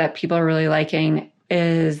content that people are really liking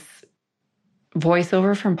is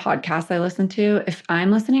voiceover from podcasts I listen to. If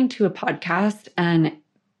I'm listening to a podcast and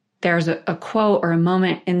there's a quote or a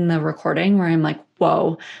moment in the recording where I'm like,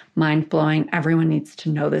 whoa, mind blowing, everyone needs to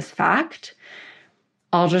know this fact,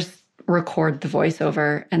 I'll just record the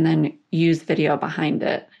voiceover and then use video behind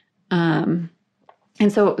it. And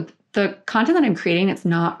so the content that I'm creating, it's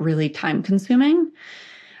not really time consuming,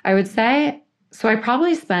 I would say. So I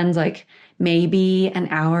probably spend like maybe an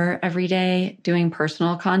hour every day doing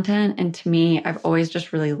personal content. And to me, I've always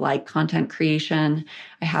just really liked content creation.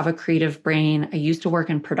 I have a creative brain. I used to work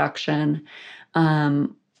in production.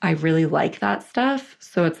 I really like that stuff.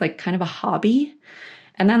 So it's like kind of a hobby.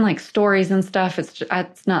 And then like stories and stuff,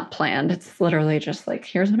 it's not planned. It's literally just like,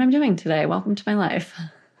 here's what I'm doing today. Welcome to my life.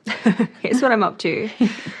 Here's what I'm up to.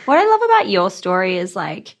 What I love about your story is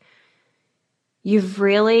like, you've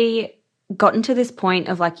really gotten to this point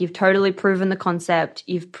of like, you've totally proven the concept,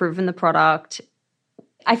 you've proven the product.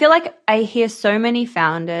 I feel like I hear so many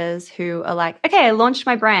founders who are like, okay, I launched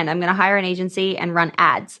my brand. I'm going to hire an agency and run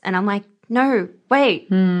ads. And I'm like, no, wait,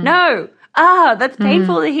 no. That's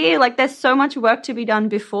painful to hear. Like there's so much work to be done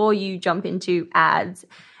before you jump into ads.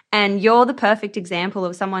 And you're the perfect example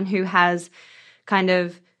of someone who has kind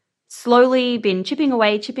of slowly been chipping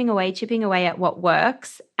away at what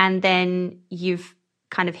works. And then you've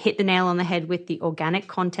kind of hit the nail on the head with the organic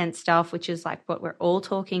content stuff, which is like what we're all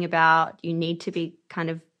talking about. You need to be kind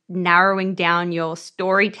of narrowing down your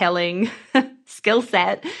storytelling skill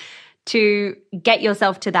set to get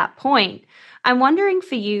yourself to that point. I'm wondering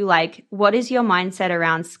for you, like, what is your mindset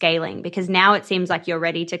around scaling? Because now it seems like you're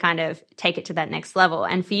ready to kind of take it to that next level.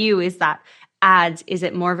 And for you, is that ads? Is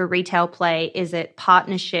it more of a retail play? Is it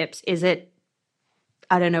partnerships? Is it,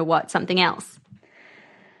 I don't know what, something else?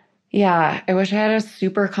 Yeah, I wish I had a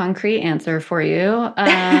super concrete answer for you.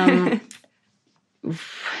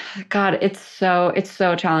 God, it's so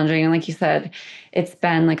challenging. And like you said, it's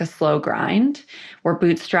been like a slow grind. We're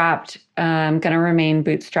bootstrapped, going to remain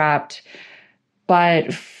bootstrapped.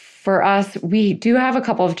 But for us, we do have a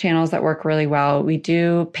couple of channels that work really well. We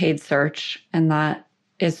do paid search, and that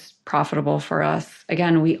is profitable for us.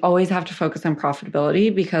 Again, we always have to focus on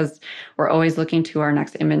profitability because we're always looking to our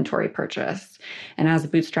next inventory purchase. And as a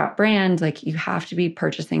bootstrap brand, like you have to be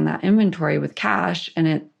purchasing that inventory with cash,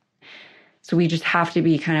 so we just have to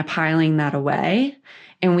be kind of piling that away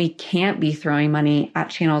and we can't be throwing money at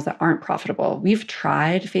channels that aren't profitable. We've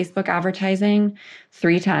tried Facebook advertising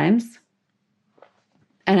 3 times,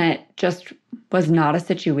 and it just was not a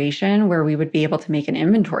situation where we would be able to make an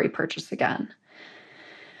inventory purchase again.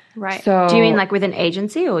 Right. So, do you mean like with an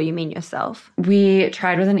agency, or you mean yourself? We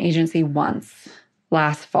tried with an agency once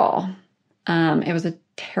last fall. It was a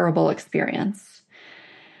terrible experience.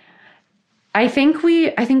 I think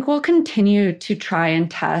we'll continue to try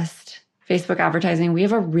and test Facebook advertising. We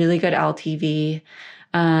have a really good LTV,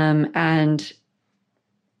 and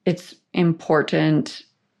it's important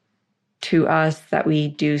to us that we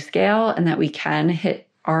do scale and that we can hit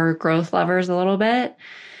our growth levers a little bit.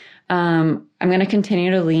 I'm going to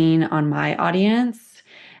continue to lean on my audience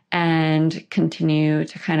and continue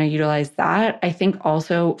to kind of utilize that. I think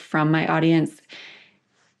also from my audience,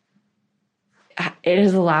 it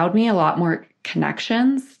has allowed me a lot more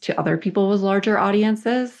connections to other people with larger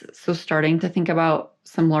audiences. So starting to think about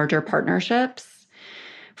some larger partnerships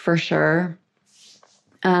for sure.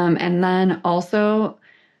 And then also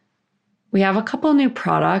we have a couple new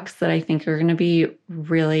products that I think are going to be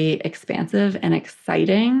really expansive and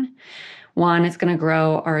exciting. One, it's going to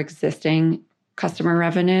grow our existing customer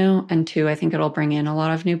revenue. And 2, I think it'll bring in a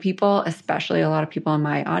lot of new people, especially a lot of people in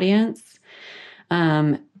my audience.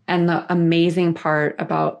 And the amazing part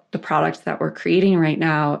about the products that we're creating right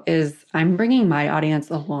now is I'm bringing my audience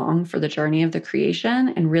along for the journey of the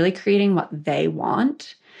creation and really creating what they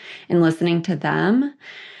want and listening to them.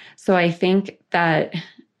 So I think that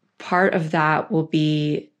part of that will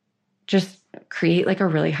be just create like a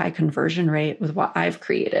really high conversion rate with what I've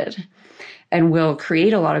created, and will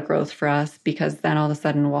create a lot of growth for us, because then all of a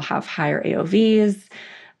sudden we'll have higher AOVs,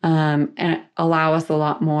 and allow us a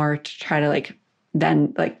lot more to try to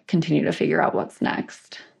then continue to figure out what's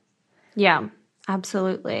next. Yeah,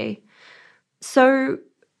 absolutely. So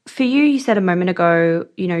for you, you said a moment ago,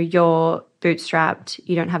 you're bootstrapped,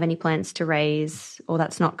 you don't have any plans to raise, or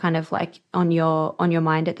that's not kind of like on your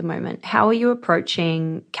mind at the moment. How are you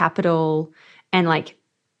approaching capital and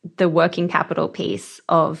the working capital piece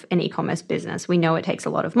of an e-commerce business? We know it takes a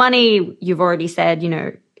lot of money. You've already said,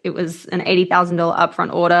 it was an $80,000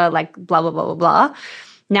 upfront order, blah, blah, blah, blah, blah.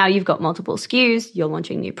 Now you've got multiple SKUs, you're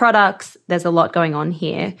launching new products. There's a lot going on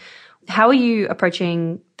here. How are you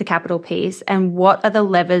approaching the capital piece, and what are the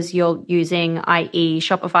levers you're using, i.e.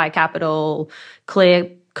 Shopify Capital,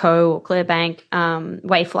 Clearco or Clearbank,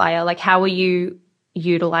 Wayflyer? How are you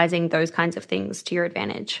utilizing those kinds of things to your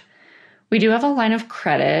advantage? We do have a line of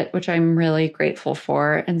credit, which I'm really grateful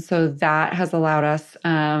for. And so that has allowed us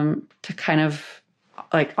to kind of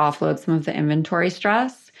offload some of the inventory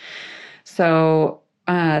stress. So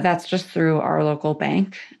that's just through our local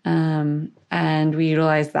bank. And we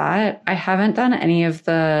utilize that. I haven't done any of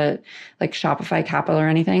the Shopify Capital or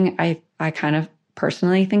anything. I kind of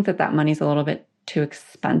personally think that money's a little bit too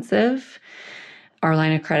expensive. Our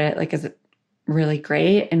line of credit is really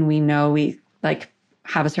great, and we know we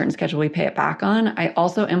have a certain schedule we pay it back on. I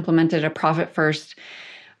also implemented a profit first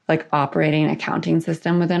operating accounting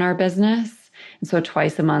system within our business. And so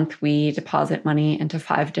twice a month we deposit money into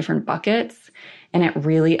 5 different buckets, and it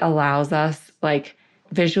really allows us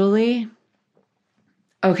visually,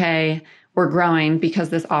 okay, we're growing because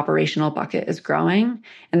this operational bucket is growing.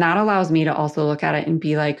 And that allows me to also look at it and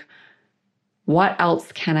be what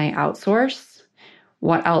else can I outsource?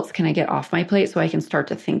 What else can I get off my plate, so I can start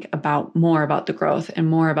to think more about the growth and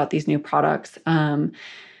more about these new products?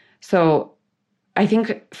 So I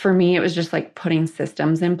think for me, it was just putting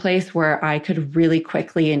systems in place where I could really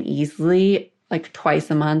quickly and easily, twice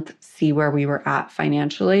a month, see where we were at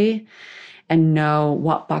financially and know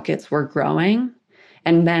what buckets were growing.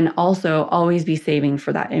 And then also always be saving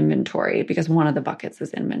for that inventory, because one of the buckets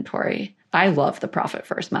is inventory. I love the profit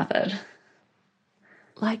first method.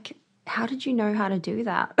 How did you know how to do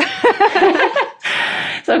that?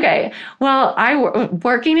 It's okay. Well,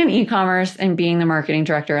 working in e-commerce and being the marketing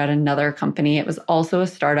director at another company, it was also a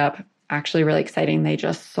startup, actually really exciting. They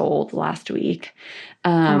just sold last week.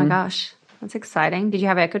 Oh my gosh, that's exciting. Did you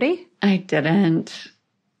have equity? I didn't.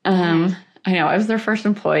 I know, I was their first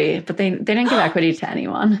employee, but they didn't give equity to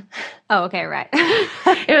anyone. Oh, okay, right.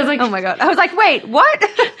 It was oh my God. I was wait, what?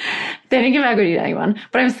 They didn't give equity to anyone,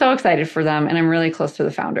 but I'm so excited for them, and I'm really close to the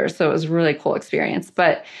founders, so it was a really cool experience.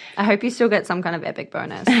 But I hope you still get some kind of epic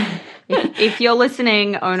bonus. if you're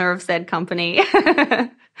listening, owner of said company,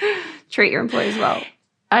 treat your employees well.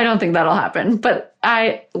 I don't think that'll happen, but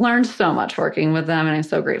I learned so much working with them, and I'm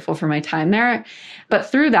so grateful for my time there. But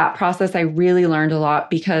through that process, I really learned a lot,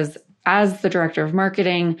 because as the director of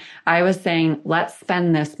marketing, I was saying, let's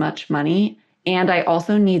spend this much money And I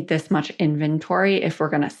also need this much inventory if we're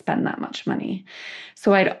going to spend that much money.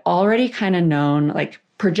 So I'd already kind of known, like,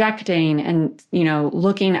 projecting and,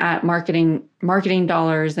 looking at marketing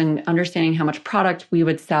dollars and understanding how much product we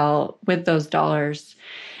would sell with those dollars,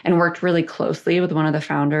 and worked really closely with one of the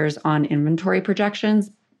founders on inventory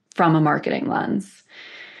projections from a marketing lens.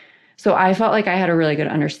 So I felt like I had a really good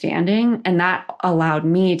understanding, and that allowed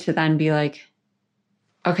me to then be like,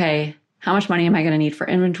 okay, how much money am I going to need for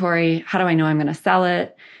inventory? How do I know I'm going to sell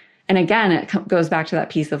it? And again, it goes back to that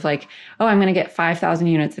piece of like, oh, I'm going to get 5,000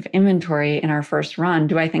 units of inventory in our first run.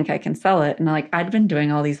 Do I think I can sell it? And like, I'd been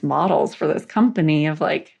doing all these models for this company of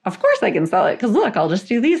like, of course I can sell it because look, I'll just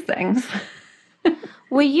do these things.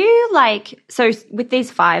 Were you like, so with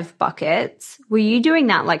these 5 buckets, were you doing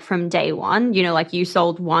that like from day one? Like you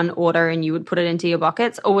sold one order and you would put it into your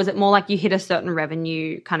buckets? Or was it more like you hit a certain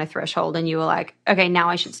revenue kind of threshold and you were like, okay, now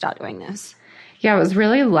I should start doing this? Yeah, it was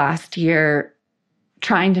really last year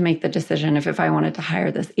trying to make the decision if I wanted to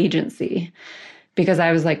hire this agency, because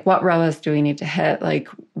I was like, what ROAS do we need to hit? Like,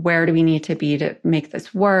 where do we need to be to make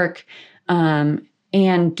this work?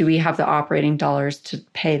 And do we have the operating dollars to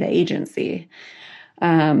pay the agency?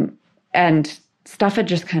 And stuff had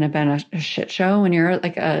just kind of been a shit show. When you're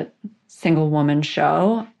like a single woman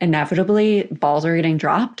show, inevitably balls are getting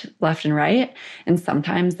dropped left and right. And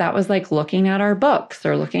sometimes that was like looking at our books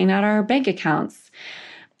or looking at our bank accounts.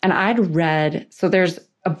 And I'd read, so there's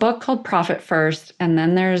a book called Profit First, and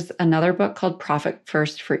then there's another book called Profit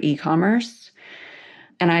First for E-commerce.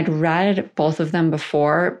 And I'd read both of them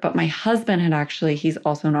before, but my husband had actually, he's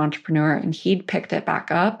also an entrepreneur, and he'd picked it back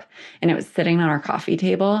up and it was sitting on our coffee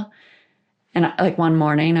table. And like one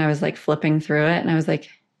morning I was like flipping through it and I was like,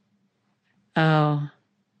 oh,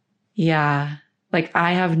 yeah, like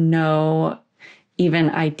I have no even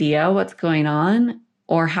idea what's going on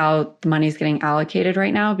or how the money's getting allocated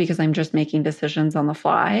right now because I'm just making decisions on the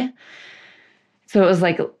fly. So it was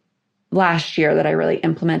like last year that I really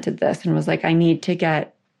implemented this and was like, I need to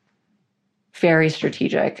get very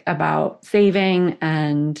strategic about saving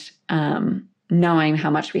and knowing how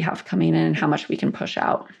much we have coming in and how much we can push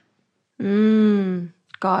out.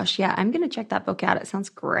 Gosh, yeah, I'm going to check that book out. It sounds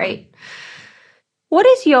great. What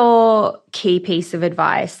is your key piece of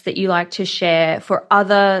advice that you like to share for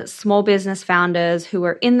other small business founders who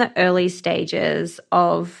are in the early stages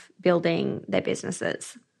of building their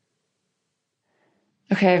businesses?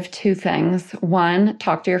 Okay, I have 2 things. One,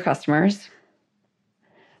 talk to your customers.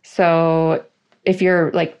 So if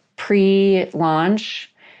you're like pre-launch,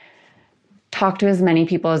 talk to as many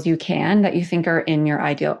people as you can that you think are in your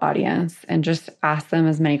ideal audience and just ask them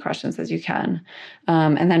as many questions as you can.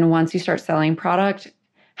 And then once you start selling product,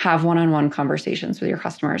 have one-on-one conversations with your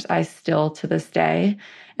customers. I still, to this day,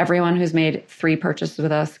 everyone who's made 3 purchases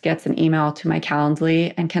with us gets an email to my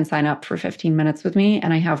Calendly and can sign up for 15 minutes with me.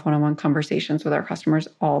 And I have one-on-one conversations with our customers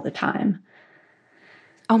all the time.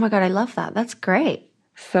 Oh my God, I love that. That's great.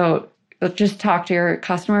 So just talk to your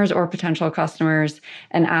customers or potential customers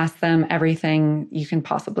and ask them everything you can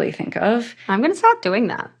possibly think of. I'm going to start doing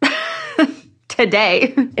that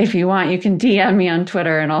today. If you want, you can DM me on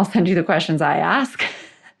Twitter and I'll send you the questions I ask.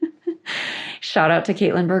 Shout out to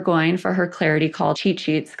Caitlin Burgoyne for her Clarity Call cheat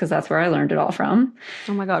sheets, because that's where I learned it all from.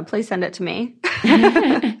 Oh my God, please send it to me.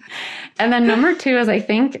 And then number 2 is I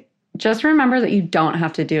think just remember that you don't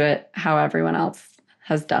have to do it how everyone else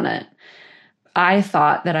has done it. I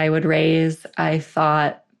thought that I would raise. I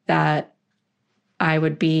thought that I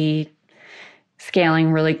would be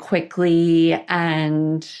scaling really quickly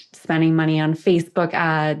and spending money on Facebook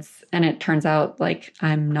ads. And it turns out like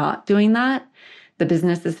I'm not doing that. The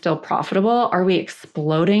business is still profitable. Are we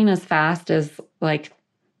exploding as fast as like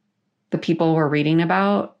the people we're reading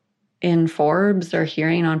about in Forbes or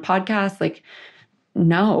hearing on podcasts? Like,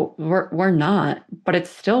 no, we're not, but it's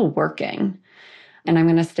still working. And I'm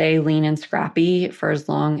going to stay lean and scrappy for as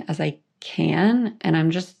long as I can. And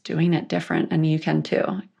I'm just doing it different. And you can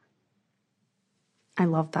too. I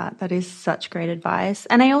love that. That is such great advice.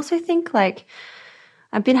 And I also think like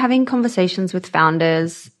I've been having conversations with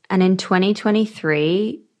founders, and in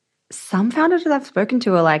 2023, some founders that I've spoken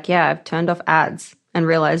to are like, yeah, I've turned off ads and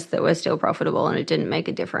realized that we're still profitable and it didn't make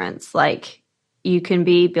a difference. Like, you can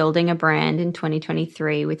be building a brand in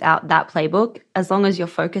 2023 without that playbook, as long as you're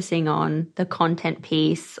focusing on the content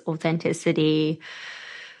piece, authenticity,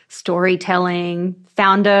 storytelling,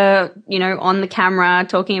 founder, on the camera,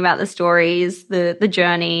 talking about the stories, the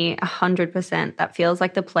journey, 100%. That feels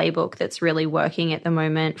like the playbook that's really working at the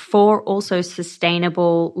moment for also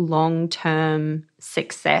sustainable long-term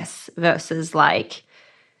success versus like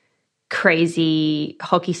crazy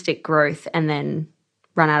hockey stick growth and then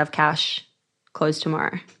run out of cash, close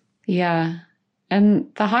tomorrow. Yeah.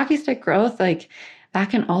 And the hockey stick growth, like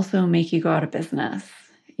that can also make you go out of business,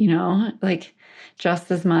 like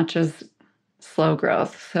just as much as slow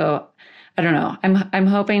growth. So I don't know. I'm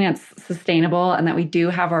hoping it's sustainable and that we do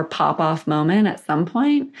have our pop-off moment at some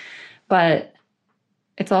point. But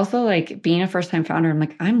it's also like being a first-time founder,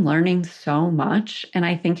 I'm learning so much. And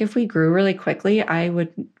I think if we grew really quickly, I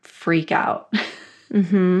would freak out.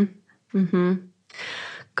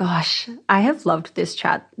 Gosh, I have loved this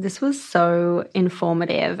chat. This was so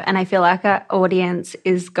informative, and I feel like our audience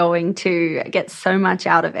is going to get so much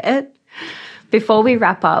out of it. Before we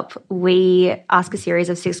wrap up, we ask a series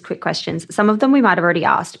of 6 quick questions. Some of them we might have already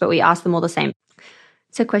asked, but we ask them all the same.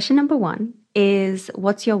 So question number 1 is,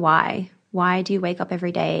 what's your why? Why do you wake up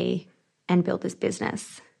every day and build this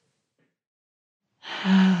business?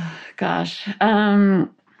 Gosh.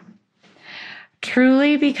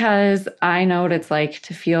 Truly because I know what it's like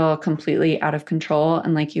to feel completely out of control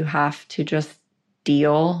and like you have to just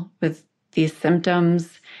deal with these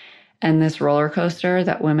symptoms and this roller coaster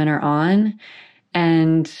that women are on.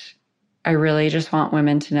 And I really just want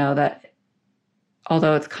women to know that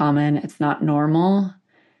although it's common, it's not normal,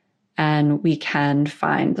 and we can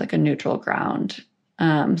find like a neutral ground.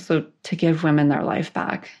 So to give women their life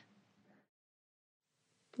back.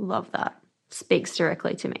 Love that. Speaks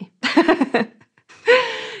directly to me.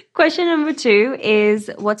 Question number 2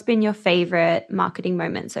 is, what's been your favorite marketing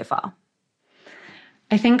moment so far?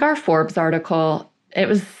 I think our Forbes article, it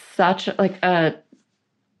was such like I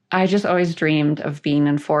just always dreamed of being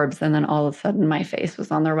in Forbes, and then all of a sudden my face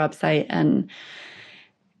was on their website, and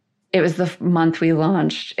it was the month we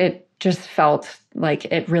launched. It just felt like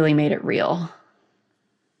it really made it real.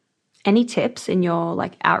 Any tips in your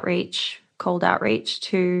cold outreach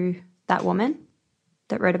to that woman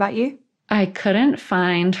that wrote about you? I couldn't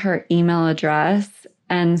find her email address,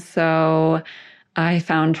 and so I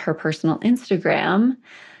found her personal Instagram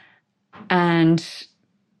and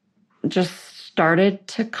just started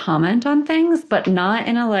to comment on things, but not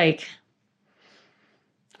in a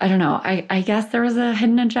I don't know. I guess there was a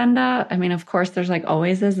hidden agenda. I mean, of course, there's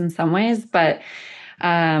always is in some ways, but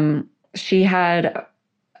she had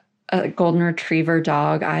a golden retriever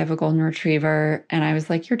dog. I have a golden retriever. And I was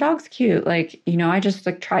like, your dog's cute. I just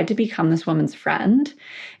tried to become this woman's friend.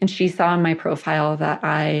 And she saw in my profile that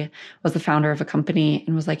I was the founder of a company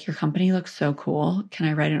and was like, your company looks so cool. Can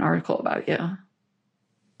I write an article about you?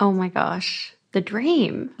 Oh my gosh. The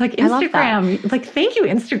dream. Instagram. Thank you,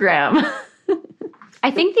 Instagram.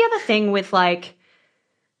 I think the other thing with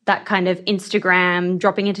that kind of Instagram,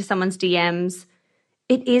 dropping into someone's DMs,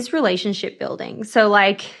 it is relationship building. So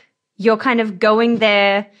you're kind of going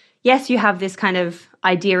there. Yes, you have this kind of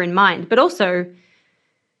idea in mind, but also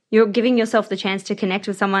you're giving yourself the chance to connect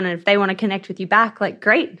with someone. And if they want to connect with you back,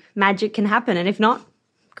 great, magic can happen. And if not,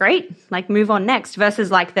 great, move on next, versus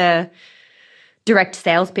the direct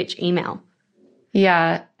sales pitch email.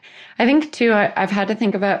 Yeah. I think too, I've had to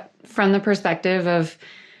think about from the perspective of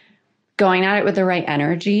going at it with the right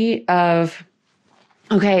energy of,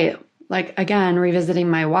 okay, again, revisiting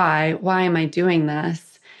my why am I doing this?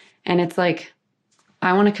 And it's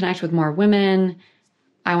I want to connect with more women.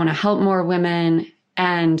 I want to help more women.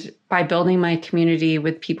 And by building my community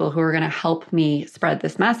with people who are going to help me spread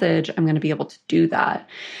this message, I'm going to be able to do that.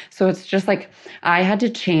 So it's just I had to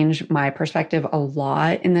change my perspective a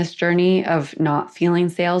lot in this journey of not feeling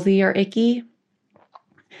salesy or icky.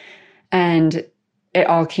 And it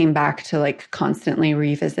all came back to constantly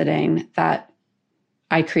revisiting that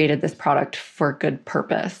I created this product for good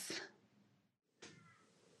purpose.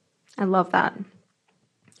 I love that.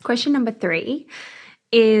 Question number 3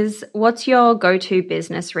 is, what's your go-to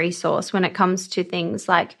business resource when it comes to things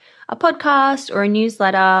like a podcast or a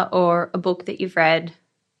newsletter or a book that you've read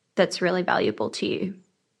that's really valuable to you?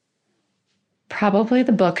 Probably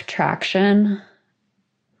the book Traction.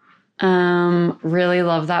 Really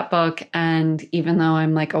love that book. And even though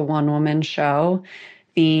I'm a one-woman show,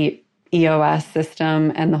 the EOS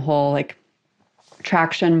system and the whole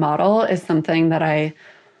traction model is something that I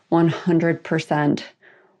 100%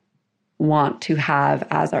 want to have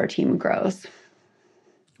as our team grows.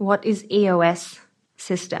 What is EOS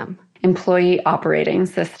system? Employee operating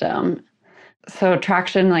system. So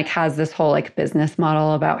Traction has this whole business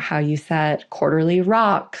model about how you set quarterly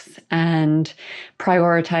rocks and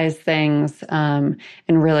prioritize things, and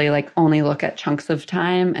really only look at chunks of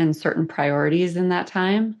time and certain priorities in that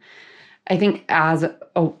time. I think as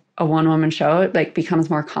a one-woman show, it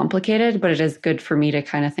becomes more complicated, but it is good for me to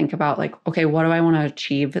kind of think about okay, what do I want to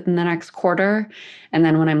achieve in the next quarter? And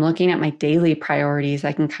then when I'm looking at my daily priorities,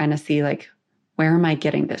 I can kind of see where am I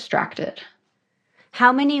getting distracted?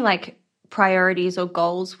 How many priorities or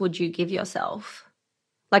goals would you give yourself?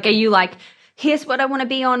 Like, are you like, here's what I want to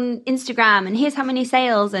be on Instagram and here's how many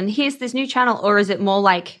sales and here's this new channel? Or is it more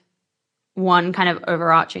like one kind of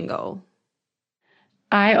overarching goal?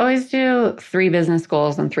 I always do 3 business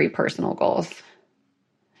goals and 3 personal goals.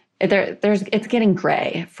 It's getting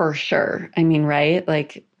gray for sure. I mean, right?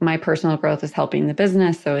 Like my personal growth is helping the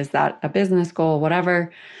business. So is that a business goal,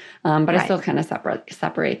 whatever? But right. I still kind of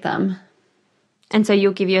separate them. And so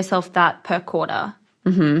you'll give yourself that per quarter.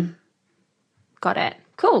 Mm-hmm. Got it.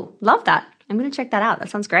 Cool. Love that. I'm going to check that out. That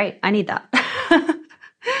sounds great. I need that.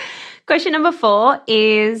 Question number 4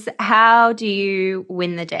 is, how do you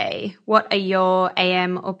win the day? What are your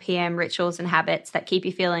AM or PM rituals and habits that keep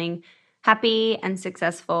you feeling happy and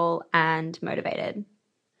successful and motivated?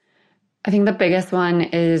 I think the biggest one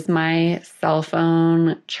is my cell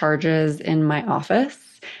phone charges in my office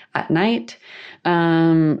at night.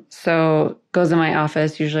 So goes in my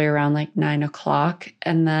office usually around like 9 o'clock.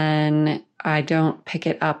 And then I don't pick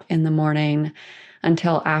it up in the morning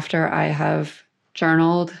until after I have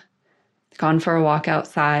journaled, gone for a walk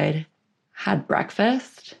outside, had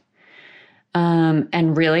breakfast.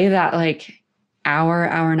 And really that like hour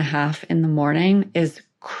and a half in the morning is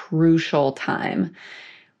crucial time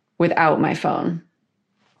without my phone.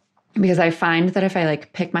 Because I find that if I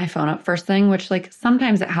like pick my phone up first thing, which like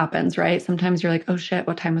sometimes it happens, right? Sometimes you're like, oh shit,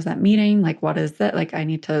 what time was that meeting? Like, what is it? Like, I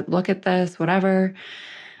need to look at this, whatever.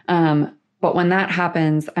 But when that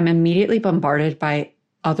happens, I'm immediately bombarded by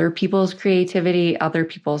other people's creativity, other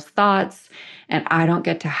people's thoughts, and I don't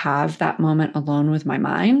get to have that moment alone with my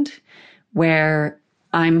mind where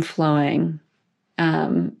I'm flowing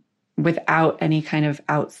without any kind of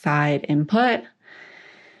outside input.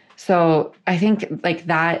 So I think like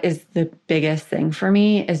that is the biggest thing for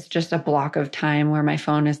me, is just a block of time where my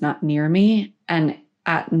phone is not near me. And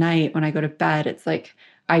at night when I go to bed, it's like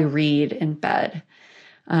I read in bed.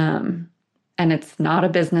 And it's not a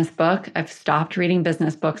business book. I've stopped reading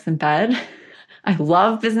business books in bed. I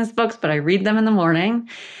love business books, but I read them in the morning.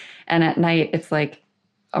 And at night, it's like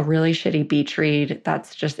a really shitty beach read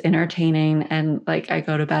that's just entertaining. And like I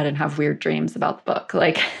go to bed and have weird dreams about the book.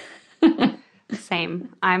 Like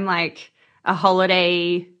Same. I'm like a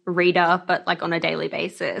holiday reader, but like on a daily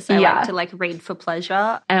basis. I like to like read for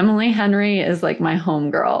pleasure. Emily Henry is like my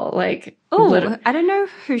homegirl. Like, oh, I don't know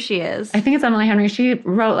who she is. I think it's Emily Henry. She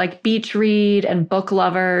wrote like Beach Read and Book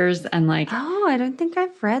Lovers and like. Oh, I don't think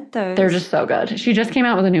I've read those. They're just so good. She just came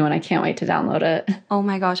out with a new one. I can't wait to download it. Oh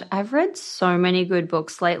my gosh. I've read so many good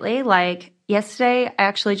books lately. Like yesterday, I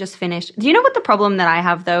actually just finished. Do you know what the problem that I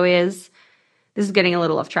have though is? This is getting a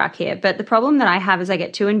little off track here, but the problem that I have is I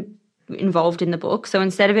get too involved in the book. So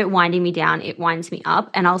instead of it winding me down, it winds me up.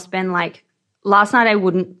 And I'll spend like, last night I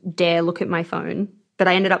wouldn't dare look at my phone, but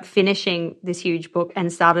I ended up finishing this huge book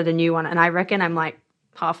and started a new one. And I reckon I'm like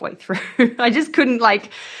halfway through. I just couldn't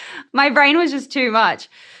like, my brain was just too much.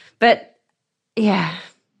 But yeah.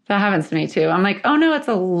 That happens to me too. I'm like, oh no, it's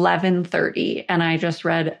 11:30 and I just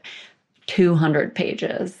read 200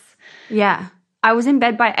 pages. Yeah. I was in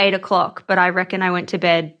bed by 8 o'clock, but I reckon I went to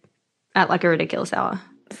bed at like a ridiculous hour.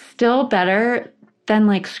 Still better than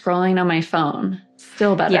like scrolling on my phone.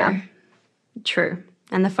 Still better. Yeah, true.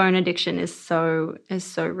 And the phone addiction is so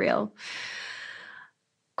real.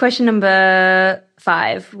 Question number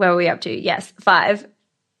 5. Where are we up to? Yes, 5.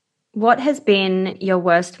 What has been your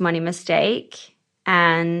worst money mistake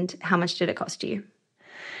and how much did it cost you?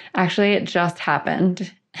 Actually, it just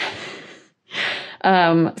happened.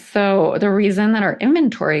 So the reason that our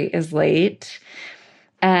inventory is late,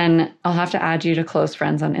 and I'll have to add you to close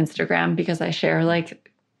friends on Instagram because I share like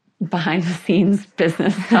behind the scenes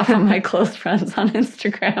business stuff on my close friends on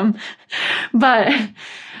Instagram. But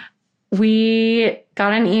we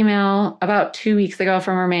got an email about 2 weeks ago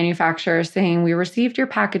from our manufacturer saying we received your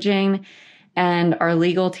packaging and our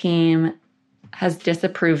legal team has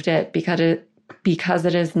disapproved it because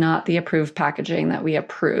it is not the approved packaging that we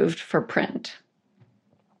approved for print.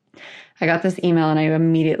 I got this email and I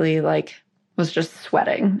immediately like was just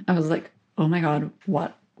sweating. I was like, oh my God,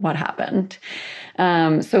 what happened?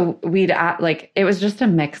 So it was just a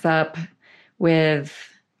mix up with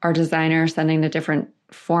our designer sending a different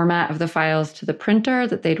format of the files to the printer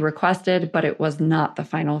that they'd requested, but it was not the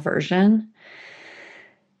final version.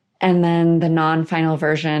 And then the non-final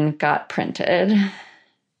version got printed.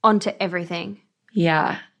 Onto everything.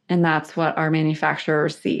 Yeah. And that's what our manufacturer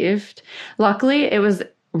received. Luckily, it was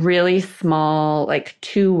really small, like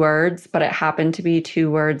 2 words, but it happened to be 2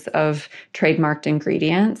 words of trademarked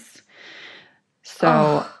ingredients.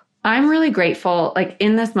 So I'm really grateful. Like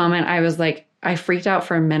in this moment, I was like, I freaked out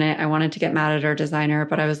for a minute. I wanted to get mad at our designer,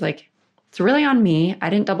 but I was like, It's really on me. I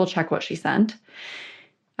didn't double check what she sent.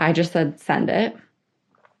 I just said, send it.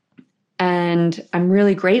 And I'm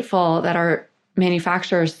really grateful that our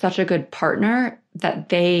manufacturer is such a good partner that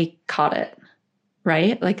they caught it,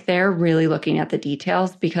 right? Like they're really looking at the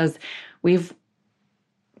details because we've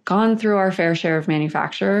gone through our fair share of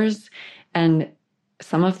manufacturers and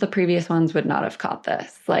some of the previous ones would not have caught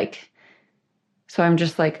this. Like, so I'm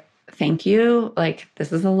just like, thank you. Like,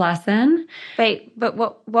 this is a lesson. Wait, but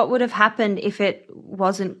what would have happened if it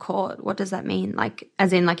wasn't caught? What does that mean? Like,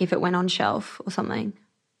 as in, like, if it went on shelf or something?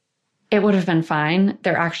 It would have been fine.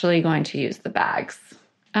 They're actually going to use the bags.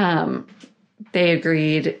 They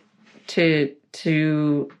agreed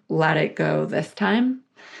to let it go this time.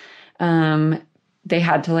 They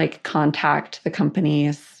had to like contact the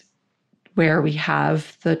companies where we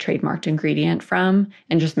have the trademarked ingredient from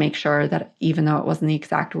and just make sure that even though it wasn't the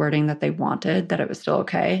exact wording that they wanted, that it was still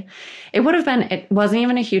okay. It wasn't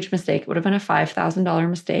even a huge mistake. It would have been a $5,000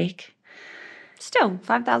 mistake. Still,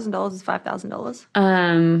 $5,000 is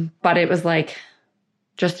 $5,000. But it was like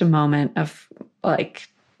just a moment of like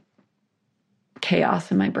chaos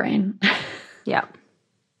in my brain. Yeah.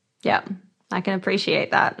 Yeah. I can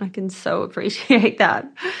appreciate that. I can so appreciate that.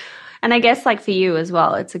 And I guess like for you as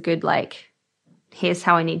well, it's a good like, here's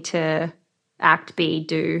how I need to act, be,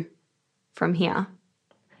 do from here.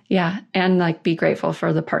 Yeah. And like be grateful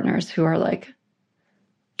for the partners who are like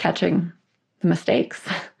catching the mistakes.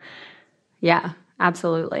 Yeah,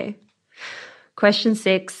 absolutely. Question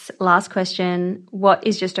 6, last question. What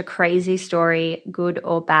is just a crazy story, good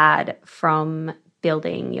or bad, from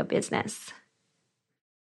building your business?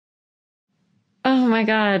 Oh my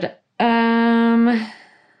God.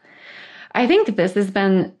 I think this has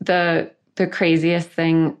been the craziest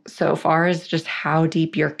thing so far is just how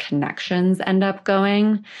deep your connections end up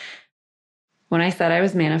going. When I said I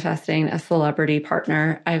was manifesting a celebrity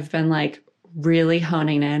partner, I've been like really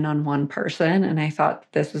honing in on one person, and I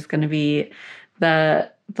thought this was going to be the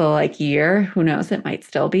like year. Who knows? It might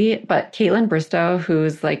still be. But Caitlin Bristow,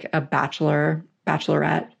 who's like a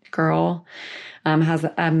bachelorette girl, has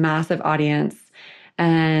a massive audience,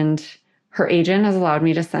 and her agent has allowed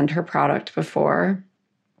me to send her product before.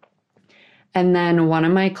 And then one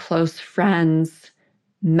of my close friends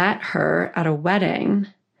met her at a wedding.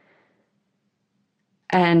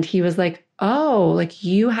 And he was like, oh, like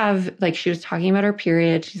you have, like she was talking about her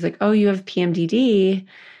period. She's like, oh, you have PMDD.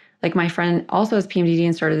 Like my friend also has PMDD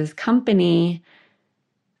and started this company.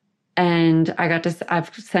 And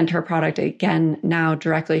I've sent her product again now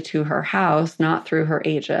directly to her house, not through her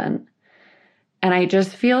agent. And I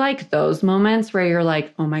just feel like those moments where you're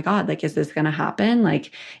like, oh my God, like, is this going to happen?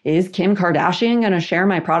 Like, is Kim Kardashian going to share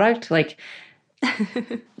my product? Like,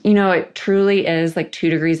 you know, it truly is like 2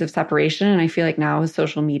 degrees of separation. And I feel like now with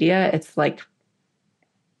social media, it's like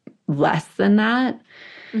less than that.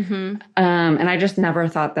 Mm-hmm. And I just never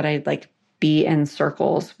thought that I'd like be in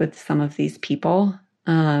circles with some of these people,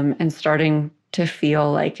 and starting to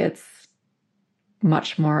feel like it's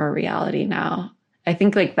much more a reality now. I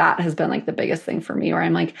think like that has been like the biggest thing for me, where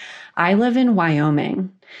I'm like, I live in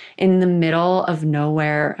Wyoming in the middle of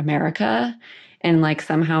nowhere, America. And like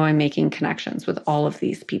somehow I'm making connections with all of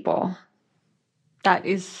these people. That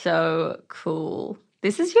is so cool.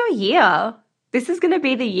 This is your year. This is going to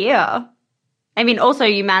be the year. I mean, also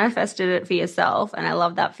you manifested it for yourself and I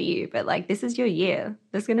love that for you, but like this is your year.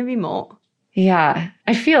 There's going to be more. Yeah,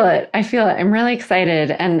 I feel it. I'm really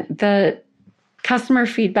excited. And the customer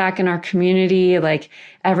feedback in our community, like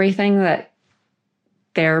everything that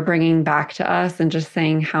they're bringing back to us and just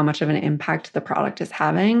saying how much of an impact the product is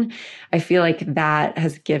having, I feel like that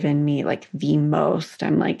has given me like the most.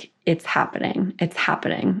 I'm like, it's happening. It's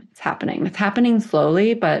happening. It's happening. It's happening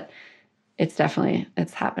slowly, but it's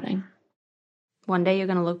happening. One day you're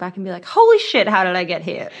going to look back and be like, holy shit, how did I get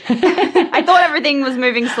here? I thought everything was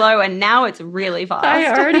moving slow and now it's really fast.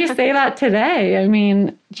 I already say that today. I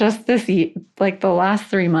mean, just like the last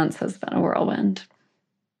 3 months has been a whirlwind.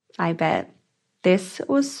 I bet. This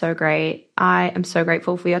was so great. I am so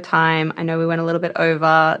grateful for your time. I know we went a little bit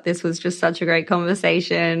over. This was just such a great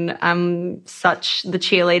conversation. I'm such the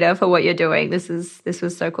cheerleader for what you're doing. This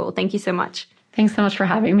was so cool. Thank you so much. Thanks so much for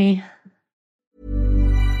having me.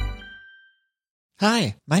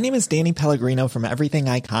 Hi, my name is Danny Pellegrino from Everything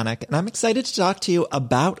Iconic, and I'm excited to talk to you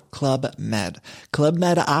about Club Med. Club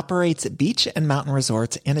Med operates beach and mountain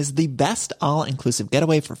resorts and is the best all-inclusive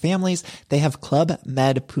getaway for families. They have Club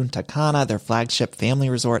Med Punta Cana, their flagship family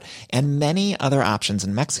resort, and many other options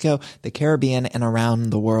in Mexico, the Caribbean, and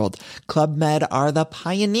around the world. Club Med are the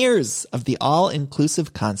pioneers of the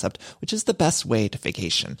all-inclusive concept, which is the best way to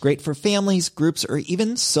vacation. Great for families, groups, or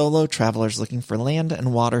even solo travelers looking for land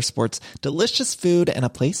and water sports, delicious food, and a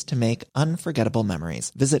place to make unforgettable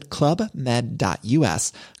memories. Visit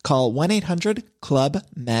clubmed.us, call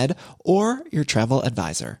 1-800-CLUB-MED, or your travel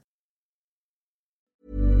advisor.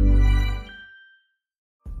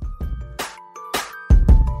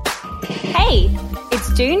 Hey,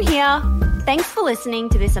 it's June here. Thanks for listening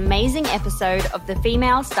to this amazing episode of the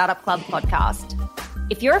Female Startup Club podcast.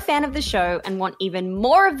 If you're a fan of the show and want even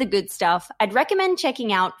more of the good stuff, I'd recommend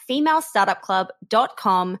checking out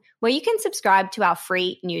femalestartupclub.com, where you can subscribe to our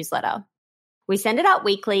free newsletter. We send it out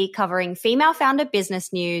weekly, covering female founder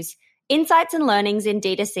business news, insights and learnings in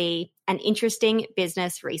D2C, and interesting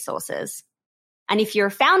business resources. And if you're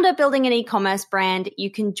a founder building an e-commerce brand,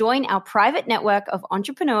 you can join our private network of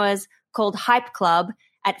entrepreneurs called Hype Club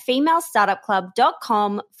at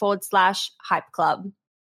femalestartupclub.com/Hype Club.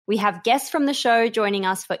 We have guests from the show joining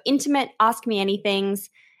us for intimate Ask Me Anythings,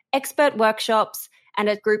 expert workshops, and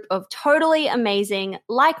a group of totally amazing,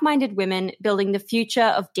 like-minded women building the future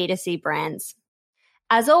of D2C brands.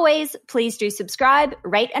 As always, please do subscribe,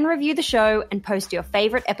 rate and review the show, and post your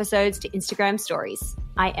favorite episodes to Instagram stories.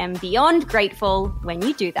 I am beyond grateful when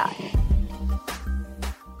you do that.